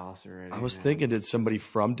on Dallas already. I was thinking, did somebody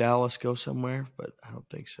from Dallas go somewhere? But I don't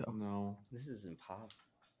think so. No. This is impossible.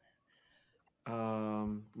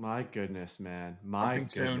 My goodness, man. My Something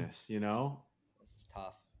soon. goodness. You know? This is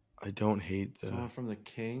tough. I don't hate the. Someone from the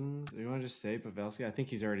Kings. You want to just say Pavelski? I think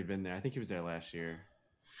he's already been there. I think he was there last year.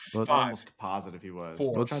 Let's- I'm almost positive he was.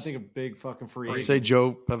 4. I'm trying to think of big fucking free Let's agent. say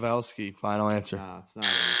Joe Pavelski. Final answer. No, it's not.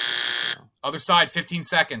 No. Other side, 15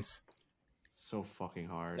 seconds. So fucking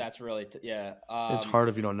hard. That's really yeah. It's hard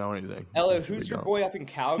if you don't know anything. Elio, Which we who's your don't. boy up in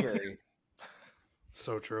Calgary?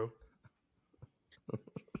 So true.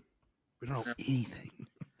 We don't know anything.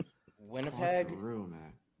 Winnipeg? Peru,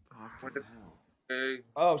 man. Fucking hell.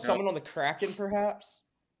 Oh, someone on the Kraken, perhaps?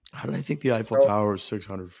 How did I think the Eiffel Tower was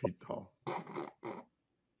 600 feet tall?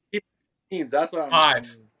 Teams. That's what I'm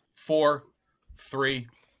 5, 4, 3,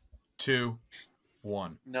 2,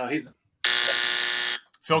 1. No, he's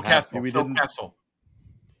Phil Kessel. we Phil didn't- Kessel.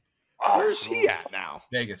 Where's he at now?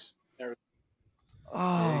 Vegas.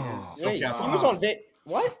 Oh, Phil Wait, he Kessel. was on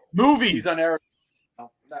what? Movies. he's on Arizona.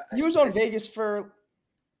 He was on Vegas for.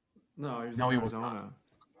 No, he was No, in he was Arizona. not.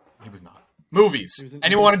 He was not. Movies. He was in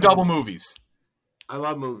Anyone want to Arizona. double movies? I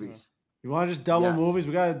love movies. You want to just double Yes. movies?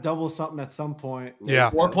 We got to double something at some point.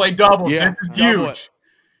 Yeah. Or play doubles. Yeah, This is double huge.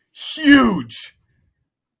 Huge.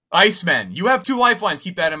 Icemen. You have 2 lifelines.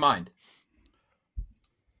 Keep that in mind.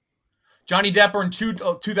 Johnny Depp earned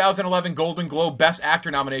 2011 Golden Globe Best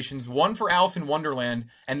Actor nominations, 1 for Alice in Wonderland,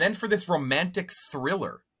 and then for this romantic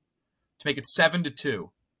thriller to make it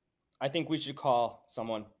 7-2. I think we should call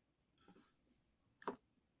someone.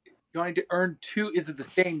 Going to earn 2. Is it the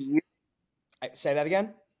same year? Say that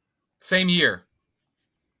again? Same year.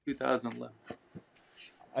 2011.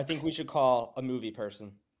 I think we should call a movie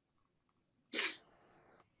person.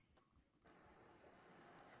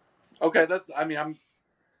 Okay,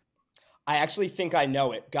 I actually think I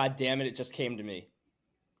know it. God damn it, it just came to me.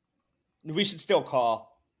 We should still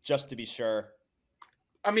call, just to be sure.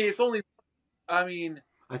 I mean, it's only. I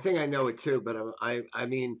think I know it too, but I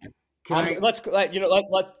mean, Let's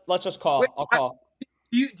just call. Wait, I'll call.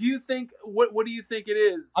 Do you think what do you think it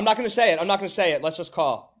is? I'm not going to say it. Let's just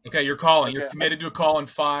call. Okay, you're calling. Okay. You're committed to a call in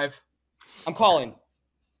 5. I'm calling.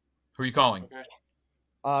 Who are you calling?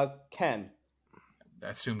 Ken. I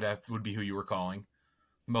assume that would be who you were calling.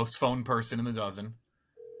 Most phone person in the dozen.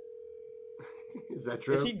 is that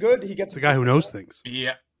true? Is he good? He gets It's the guy who knows things.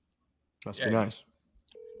 Yeah. must Yeah. be nice.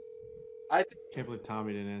 I Can't believe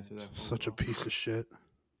Tommy didn't answer that. phone Such a call. piece of shit.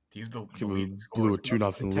 He's the We blew a 2-0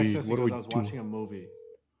 Text lead. us, he What are goes, we I was doing? watching a movie.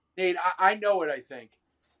 Nate, I know it. I think.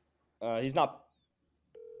 He's not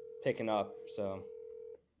picking up, so.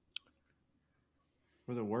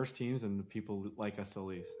 We're the worst teams, and the people like us the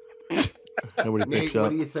least. Nobody Nate, picks what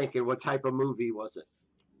up. are you thinking? What type of movie was it?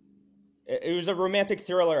 It was a romantic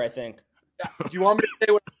thriller, I think. Do you want me to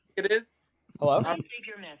say what it is? Hello?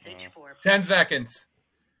 10 seconds.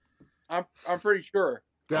 I'm pretty sure.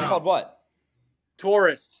 It's called what?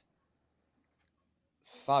 Tourist.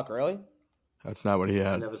 Fuck, really? That's not what he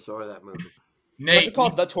I had. never saw that movie. Nate. What's it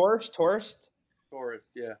called? The Tourist? Tourist?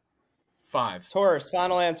 Tourist. Yeah. 5. Tourist.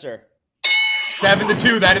 Final answer.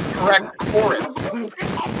 7-2. That is correct for it.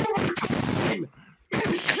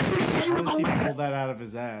 How does he pull that out of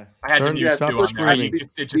his ass? I had to Turn, mute stop you on there. screaming.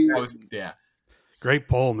 It just that was, yeah. Great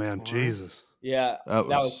poll, man. Jesus. Yeah, that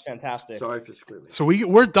was fantastic. Sorry for screaming. So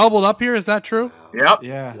we're doubled up here. Is that true? Yep.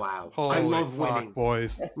 Yeah. Wow. Holy I love fuck, winning.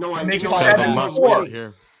 boys. No, I make it know I 7-4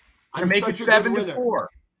 here. To make it 7-4.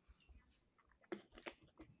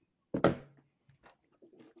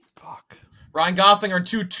 Fuck. Ryan Gosling earned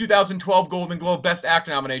 2 2012 Golden Globe Best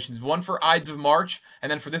Actor nominations, one for Ides of March,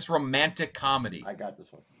 and then for this romantic comedy. I got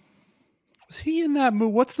this one. Was he in that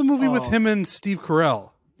movie? What's the movie with him and Steve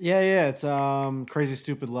Carell? Yeah, it's Crazy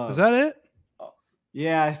Stupid Love. Is that it?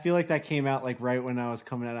 Yeah, I feel like that came out like right when I was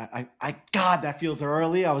coming out. God, that feels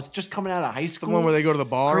early. I was just coming out of high school. The one where they go to the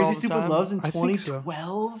bar. Crazy all the Stupid time? Love's in I think so.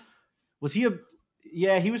 2012. Was he a?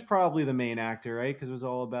 Yeah, he was probably the main actor, right? Because it was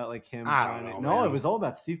all about like him. I don't know, No, man. it was all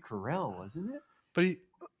about Steve Carell, wasn't it?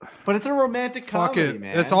 But it's a romantic fuck comedy, it.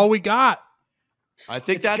 man. That's all we got. I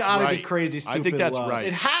think It's that's gotta right. be Crazy Stupid I think that's Love. right.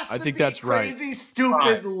 It has to I think be that's right. Crazy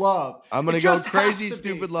Stupid Love. I'm gonna It go just has Crazy to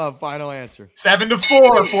Stupid be. Love. Final answer. 7-4.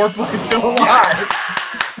 Foreplay still alive.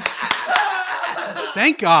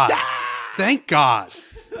 Thank God. Thank God.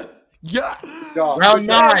 Yeah. Round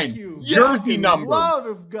 9. you. Jersey Love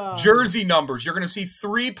numbers. of God. Jersey numbers. You're going to see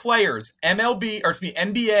 3 players: NBA,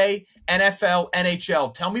 NFL,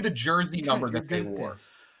 NHL. Tell me the jersey number that they wore.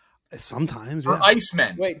 Sometimes. For Yeah.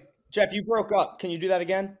 Icemen. Wait, Jeff, you broke up. Can you do that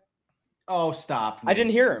again? Oh, stop. I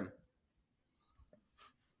didn't hear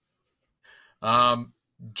him.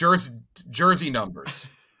 Jersey numbers.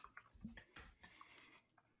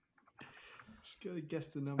 Gotta guess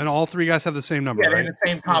the number. And all 3 guys have the same number, Yeah, they right? have the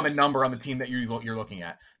same common number on the team that you're looking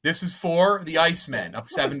at. This is for the Icemen, up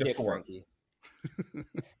 7-4. Frankie.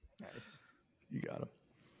 Nice. You got him.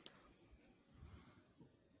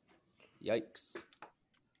 Yikes.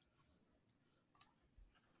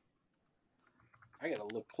 I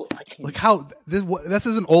gotta look close. I can't. Like how this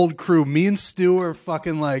is an old crew. Me and Stu are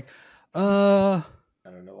fucking like, I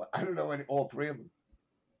don't know any, all 3 of them.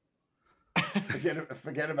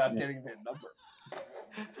 Forget about getting their number.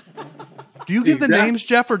 Do you give the names,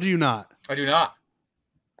 Jeff, or do you not? I do not.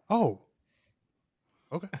 Oh.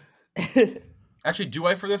 Okay. Actually, do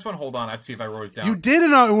I for this one? Hold on. I'd see if I wrote it down. You did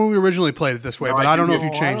when we originally played it this way, No, but I I don't know if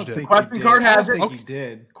didn't. you changed it. Question card has it. You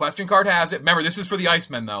did. Question card has it. Remember, this is for the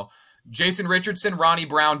Icemen, though. Jason Richardson, Ronnie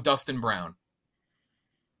Brown, Dustin Brown.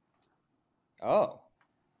 Oh.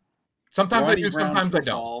 Sometimes Ronnie I do, Brown sometimes I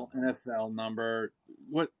don't. football, NFL number.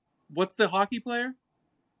 What's the hockey player?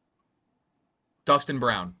 Dustin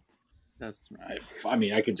Brown. I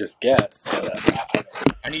mean, I could just guess. But,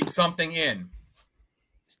 I need something in.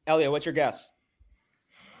 Elio, what's your guess?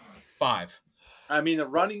 5. I mean, the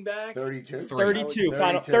running back. 32. 32.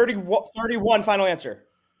 Final 31. Final answer.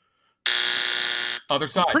 Other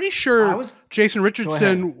side. Pretty sure Jason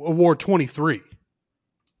Richardson wore 23.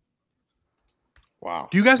 Wow.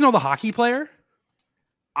 Do you guys know the hockey player?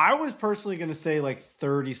 I was personally going to say like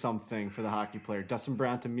 30 something for the hockey player. Dustin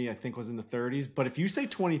Brown to me, I think, was in the 30s. But if you say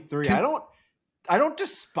 23, I don't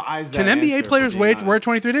despise that. Can NBA answer, players to be honest. wear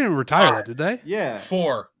 23? They didn't retire that, did they? Yeah.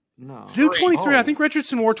 4. No. Dude, 23. I think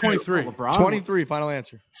Richardson wore 23. LeBron 23. Final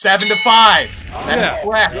answer. 7-5. That's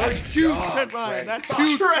correct. That's huge, Trent Ryan. That's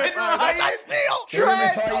huge, Trent Ryan. That's a steal.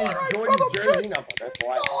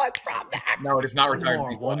 No, it is not retired.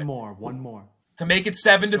 One more. To make it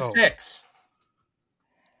 7-6.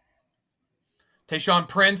 Tayshaun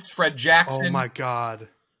Prince, Fred Jackson. Oh my God.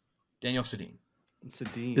 Daniel Sedin.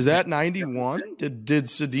 Sedin. Is that 91? Did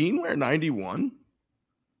Sedin wear 91?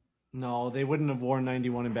 No, they wouldn't have worn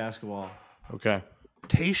 91 in basketball. Okay.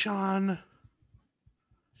 Tayshaun.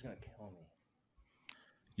 He's going to kill me.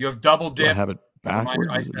 You have double Do I dip. have it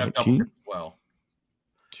backwards? Is it have double 19? dip as well.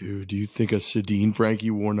 Dude, do you think a Sedin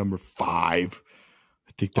Frankie wore number 5?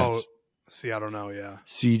 I think that's. See, I don't know. Yeah.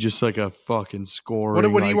 See, just like a fucking scoring.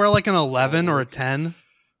 Would he wear like an 11 or a 10?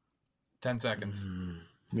 10 seconds.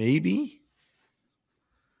 Maybe.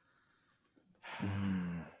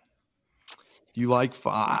 You like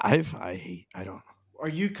 5? I don't. Are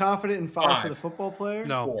you confident in 5 for the football player?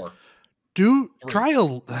 No. 4. Dude, 3. try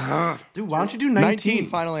a. Dude, why don't you do 19?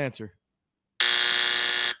 Final answer.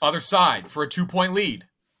 Other side for a 2-point lead.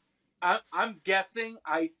 I'm guessing.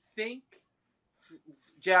 I think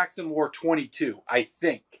Jackson wore 22. I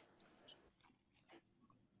think.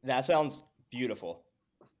 That sounds beautiful.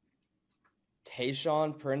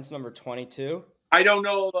 Tayshaun Prince, number 22. I don't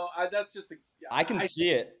know though. That's just. I can see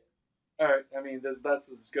it. All right. I mean, that's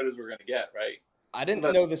as good as we're gonna get, right? I didn't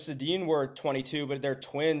know the Sedin were 22, but they're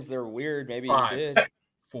twins. They're weird. Maybe 5. you did.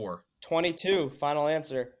 4. 22. Final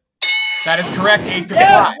answer. That is correct. 8-5.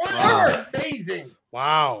 Yes! Wow. Amazing.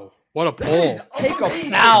 Wow. What a pull. Take a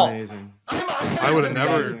bow. Amazing. I would have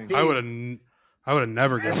never. I would have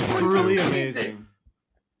never guessed 22. Truly amazing.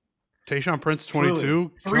 Tayshaun Prince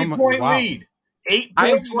 22. 3-point wow. lead. 8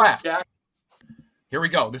 points left. Here we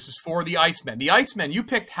go. This is for the Icemen. The Icemen, you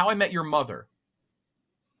picked How I Met Your Mother.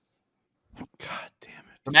 God damn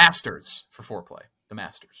it. The Masters for Foreplay. The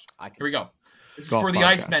Masters. Here we go. This is for the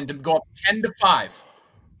Icemen to go up 10-5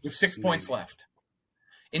 with 6 points left.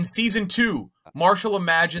 In season 2, Marshall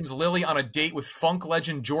imagines Lily on a date with funk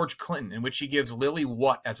legend George Clinton, in which he gives Lily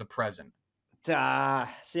what as a present? See,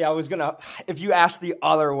 I was going to... If you asked the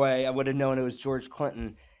other way, I would have known it was George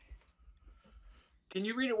Clinton. Can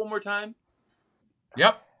you read it one more time?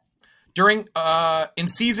 Yep. In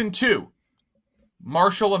season 2,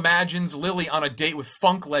 Marshall imagines Lily on a date with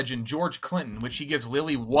funk legend George Clinton, which he gives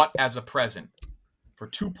Lily what as a present? For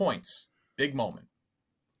 2 points. Big moment.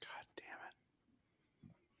 God damn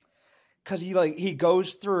it. Because he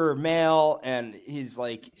goes through her mail and he's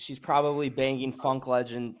like, she's probably banging funk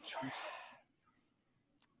legend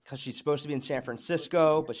because she's supposed to be in San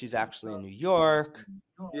Francisco, but she's actually in New York.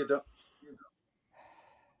 Yeah, don't.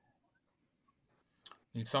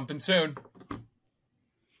 Need something soon.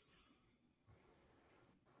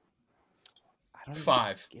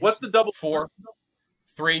 5. What's the double? 4,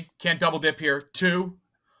 3. Can't double dip here. 2,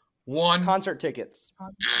 1. Concert tickets.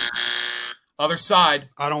 Other side.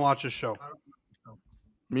 I don't watch this show.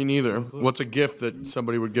 Me neither. What's a gift that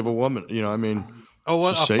somebody would give a woman? You know, I mean. Oh,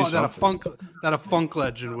 what that a funk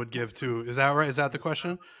legend would give to? Is that right? Is that the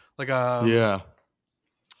question? Like some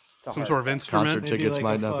sort of instrument. Concert tickets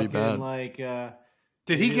might not be bad.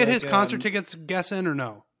 Did he get his concert tickets guess in or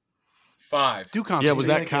no? 5. Do concert. Yeah, was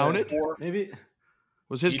that counted? Maybe.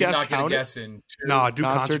 Was his he guess did not counted? Get a guess in 2. No, do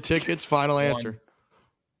concert tickets. Final answer.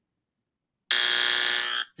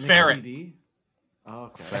 Ferret. Oh,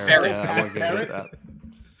 okay. Ferret. Yeah, I wasn't gonna get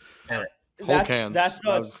that. Ferret.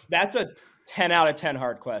 That's a 10 out of 10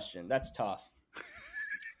 hard question. That's tough.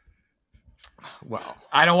 Wow.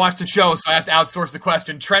 I don't watch the show, so I have to outsource the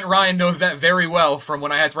question. Trent Ryan knows that very well from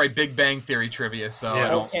when I had to write Big Bang Theory trivia. So yeah.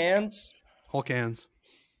 Hulk hands.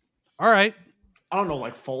 All right. I don't know,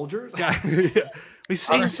 like Folgers. Yeah.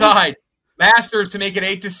 Other side. Masters to make it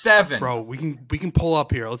 8-7. Bro, we can pull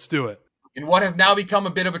up here. Let's do it. In what has now become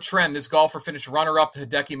a bit of a trend, this golfer finished runner-up to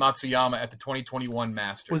Hideki Matsuyama at the 2021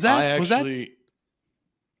 Masters. Was that?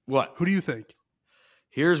 What? Who do you think?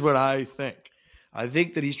 Here's what I think. I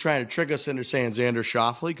think that he's trying to trick us into saying Xander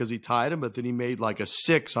Schauffele because he tied him, but then he made like a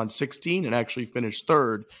 6 on 16 and actually finished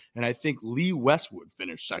 3rd. And I think Lee Westwood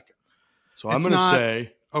finished 2nd. So I'm going to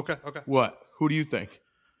say, okay. What? Who do you think? It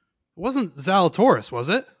wasn't Zalatoris, was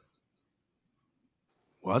it?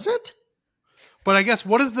 Was it? But I guess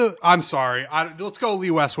what is the? I'm sorry. Let's go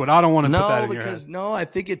Lee Westwood. I don't want to put that in your head. No, I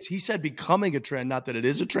think he said becoming a trend, not that it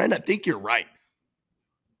is a trend. I think you're right.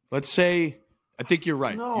 Let's say. I think you're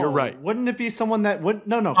right. No, you're right. Wouldn't it be someone that would?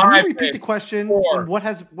 No. Can you repeat the question? 4, and what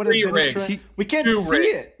has been a trend? We can't see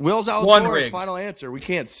it. Will Zalatoris' final answer. We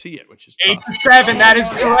can't see it, which is 8-7. That is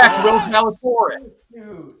correct. Will Zalatoris.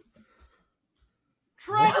 Dude.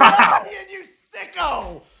 Trent, you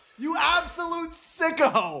sicko! You absolute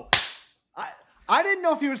sicko! I didn't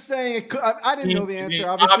know if he was saying it. I didn't know the answer.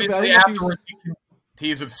 Obviously afterwards,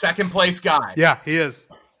 he's a second place guy. Yeah, he is.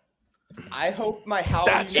 I hope my house.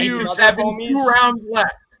 That's 8-7. 2 rounds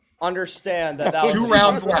left. Understand that. 2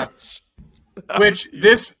 rounds left. Which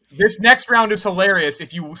this next round is hilarious.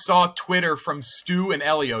 If you saw Twitter from Stu and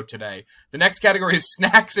Elio today, the next category is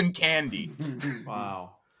snacks and candy.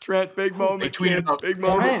 Wow. Trent, big moment. They tweeted out big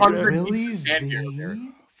moment. Really?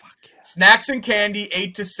 Snacks and candy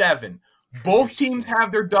 8-7. Both teams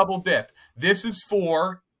have their double dip. This is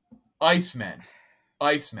for Icemen.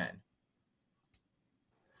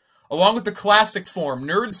 Along with the classic form,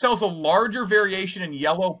 Nerd sells a larger variation in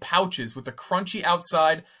yellow pouches with a crunchy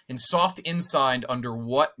outside and soft inside under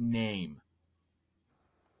what name?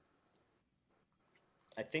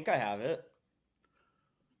 I think I have it.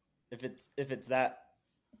 If it's that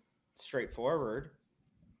straightforward.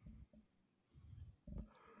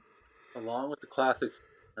 Along with the classic.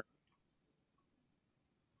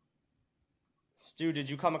 Stu, did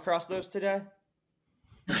you come across those today?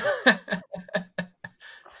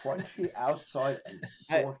 Crunchy outside and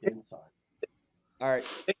soft inside. All right.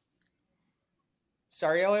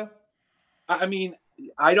 Sorry, Elio? I mean,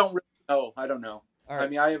 I don't really know. I don't know. All right. I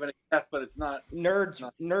mean, I have an guess, but it's not.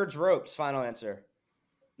 Nerds ropes, final answer.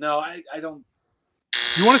 No, I don't.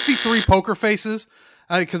 You want to see 3 poker faces?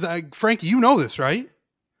 Because, Frankie, you know this, right?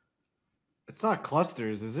 It's not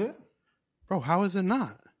clusters, is it? Bro, how is it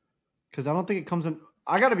not? Because I don't think it comes in.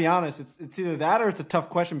 I got to be honest. It's either that or it's a tough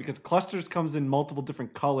question because clusters comes in multiple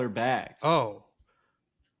different color bags. Oh.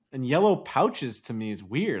 And yellow pouches to me is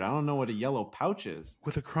weird. I don't know what a yellow pouch is.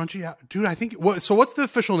 With a crunchy out. Dude, I think. So what's the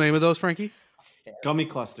official name of those, Frankie? Gummy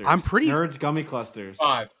clusters. Nerds gummy clusters.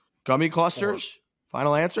 5. Gummy clusters.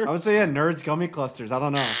 Final answer. I would say nerds gummy clusters. I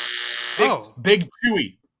don't know. Big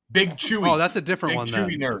Chewy. Big Chewy. Oh, that's a different one.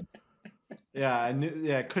 Chewy nerd. Yeah, I knew.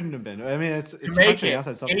 Yeah, it couldn't have been. I mean, it's to make it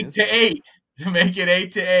 8-8. To make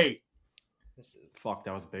it 8-8. Fuck,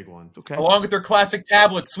 that was a big one. Okay. Along with their classic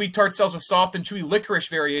tablets, Sweet Tart sells a soft and chewy licorice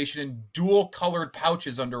variation in dual-colored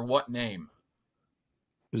pouches under what name?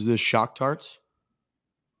 Is this Shock Tarts?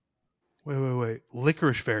 Wait.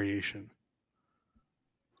 Licorice variation.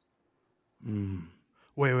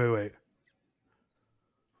 Wait.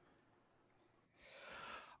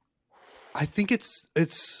 I think is it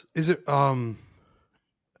it's gonna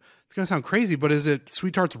sound crazy, but is it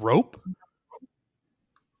Sweet Tarts Rope?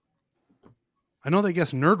 I know they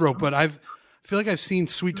guess Nerd Rope, but I feel like I've seen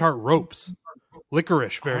Sweet Tart Ropes.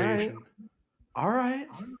 Licorice variation. All right.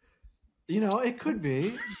 You know, it could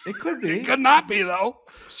be. It could be. It could not be, though.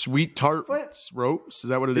 Sweet Tart Ropes? Is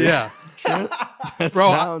that what it is? Yeah.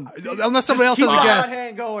 Bro, unless somebody else has a guess. Hot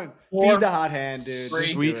hand going. Feed the hot hand, dude.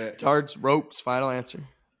 Sweet Tarts Ropes. Final answer.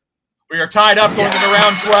 We are tied up going into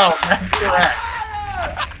round 12. That's correct.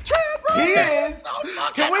 He is.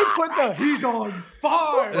 Can we put the "he's on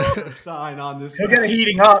fire" sign on this? He'll get a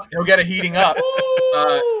heating up.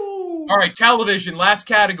 All right, television, last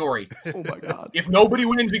category. Oh, my God. If nobody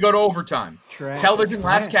wins, we go to overtime. Television,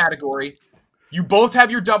 last category. You both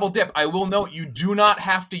have your double dip. I will note you do not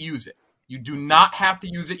have to use it. You do not have to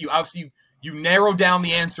use it. You obviously you narrow down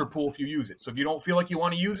the answer pool if you use it. So if you don't feel like you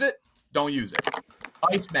want to use it, don't use it.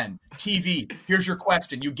 Icemen, TV. Here's your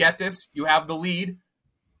question. You get this. You have the lead.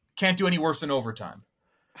 Can't do any worse than overtime.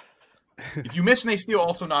 If you miss and they steal,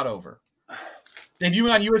 also not over.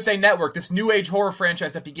 Debuting on USA Network, this new age horror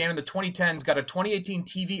franchise that began in the 2010s got a 2018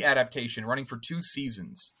 TV adaptation running for 2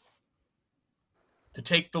 seasons. To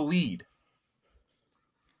take the lead.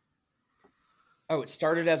 Oh, it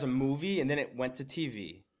started as a movie and then it went to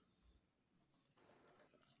TV.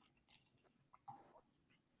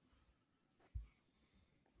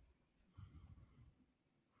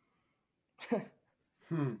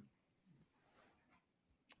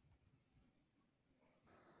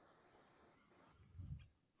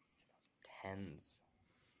 Tens.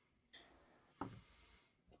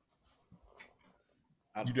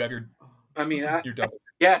 You do have your. I mean, your double.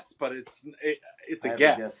 Yes, but it's a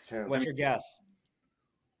guess. What's your guess?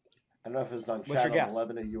 I don't know if it's on What's your Channel guess?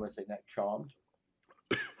 11 or USA Net. Charmed.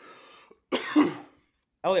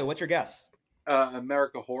 Elio, what's your guess?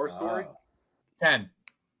 America Horror Story. 10.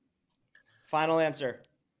 Final answer.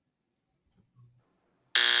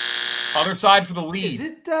 Other side for the lead. Is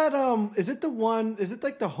it that Is it the one? Is it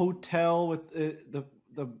like the hotel with the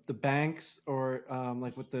banks, or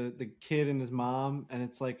like with the kid and his mom, and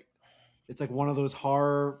it's like one of those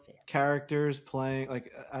horror characters playing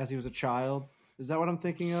like as he was a child? Is that what I'm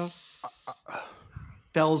thinking of?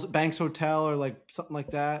 Banks Hotel or like something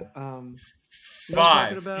like that.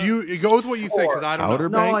 5. You go with what you think, because I don't Outer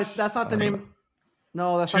know. Banks? That's not the name.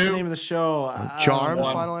 No, that's not the name of the show. Charmed.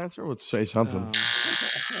 Final answer. Let's say something.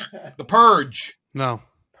 The Purge. No.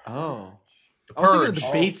 Oh. The I was thinking of Purge.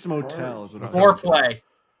 the Bates Motel. Is what I'm Foreplay.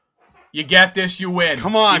 You get this, you win.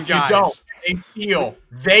 Come on, if guys. you don't, they steal.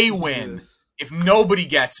 They win. If nobody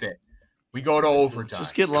gets it, we go to overtime.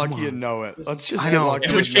 Just get lucky and know it. Let's just I get know. lucky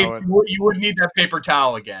In which and case, know it. you would need that paper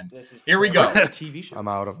towel again. Here we go. TV show. I'm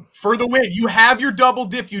out of them. For the win, you have your double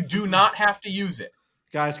dip. You do not have to use it.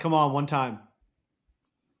 Guys, come on, one time.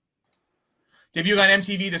 Debuting on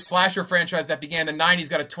MTV, the slasher franchise that began in the 90s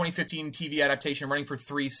got a 2015 TV adaptation running for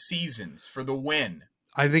 3 seasons. For the win.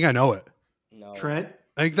 I think I know it. No. Trent.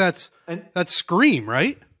 I think that's Scream,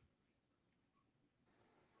 right?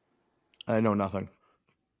 I know nothing.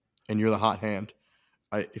 And you're the hot hand.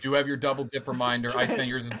 If you have your double dip reminder, I spent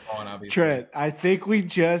yours is gone, obviously. Trent, I think we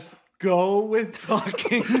just go with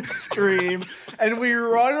fucking Scream and we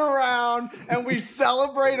run around and we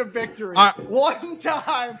celebrate a victory. One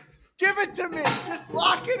time. Give it to me. Just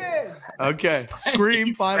lock it in. Okay.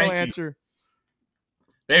 Scream. Final answer.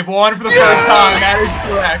 They've won for the first time. That is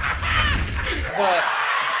correct.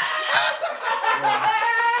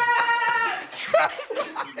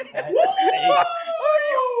 Are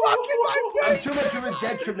you fucking my I'm face? too much of a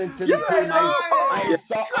detriment to the team. I'm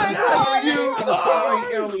sorry,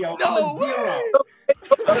 Elio. I'm a 0.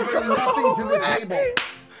 I bring nothing to the table.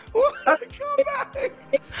 What a comeback.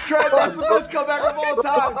 Trent, that's the best comeback of all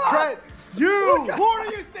time. Trent, who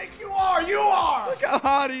do you think you are? You are. Look how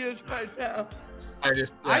hot he is right now. I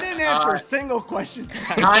didn't answer a single question.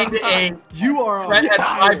 9-8. You are on Trent had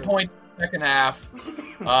fire. 5 points in the second half.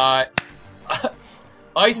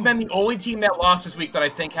 Icemen, the only team that lost this week that I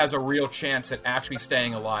think has a real chance at actually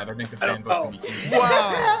staying alive. I think the fan vote's going to be huge.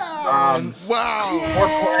 Wow.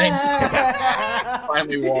 Foreplay.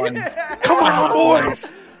 Finally won. Come on,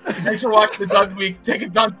 boys. Thanks for watching the Dozen Week.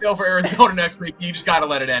 Tickets on sale for Arizona next week. You just got to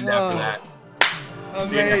let it end after that.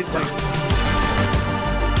 Amazing.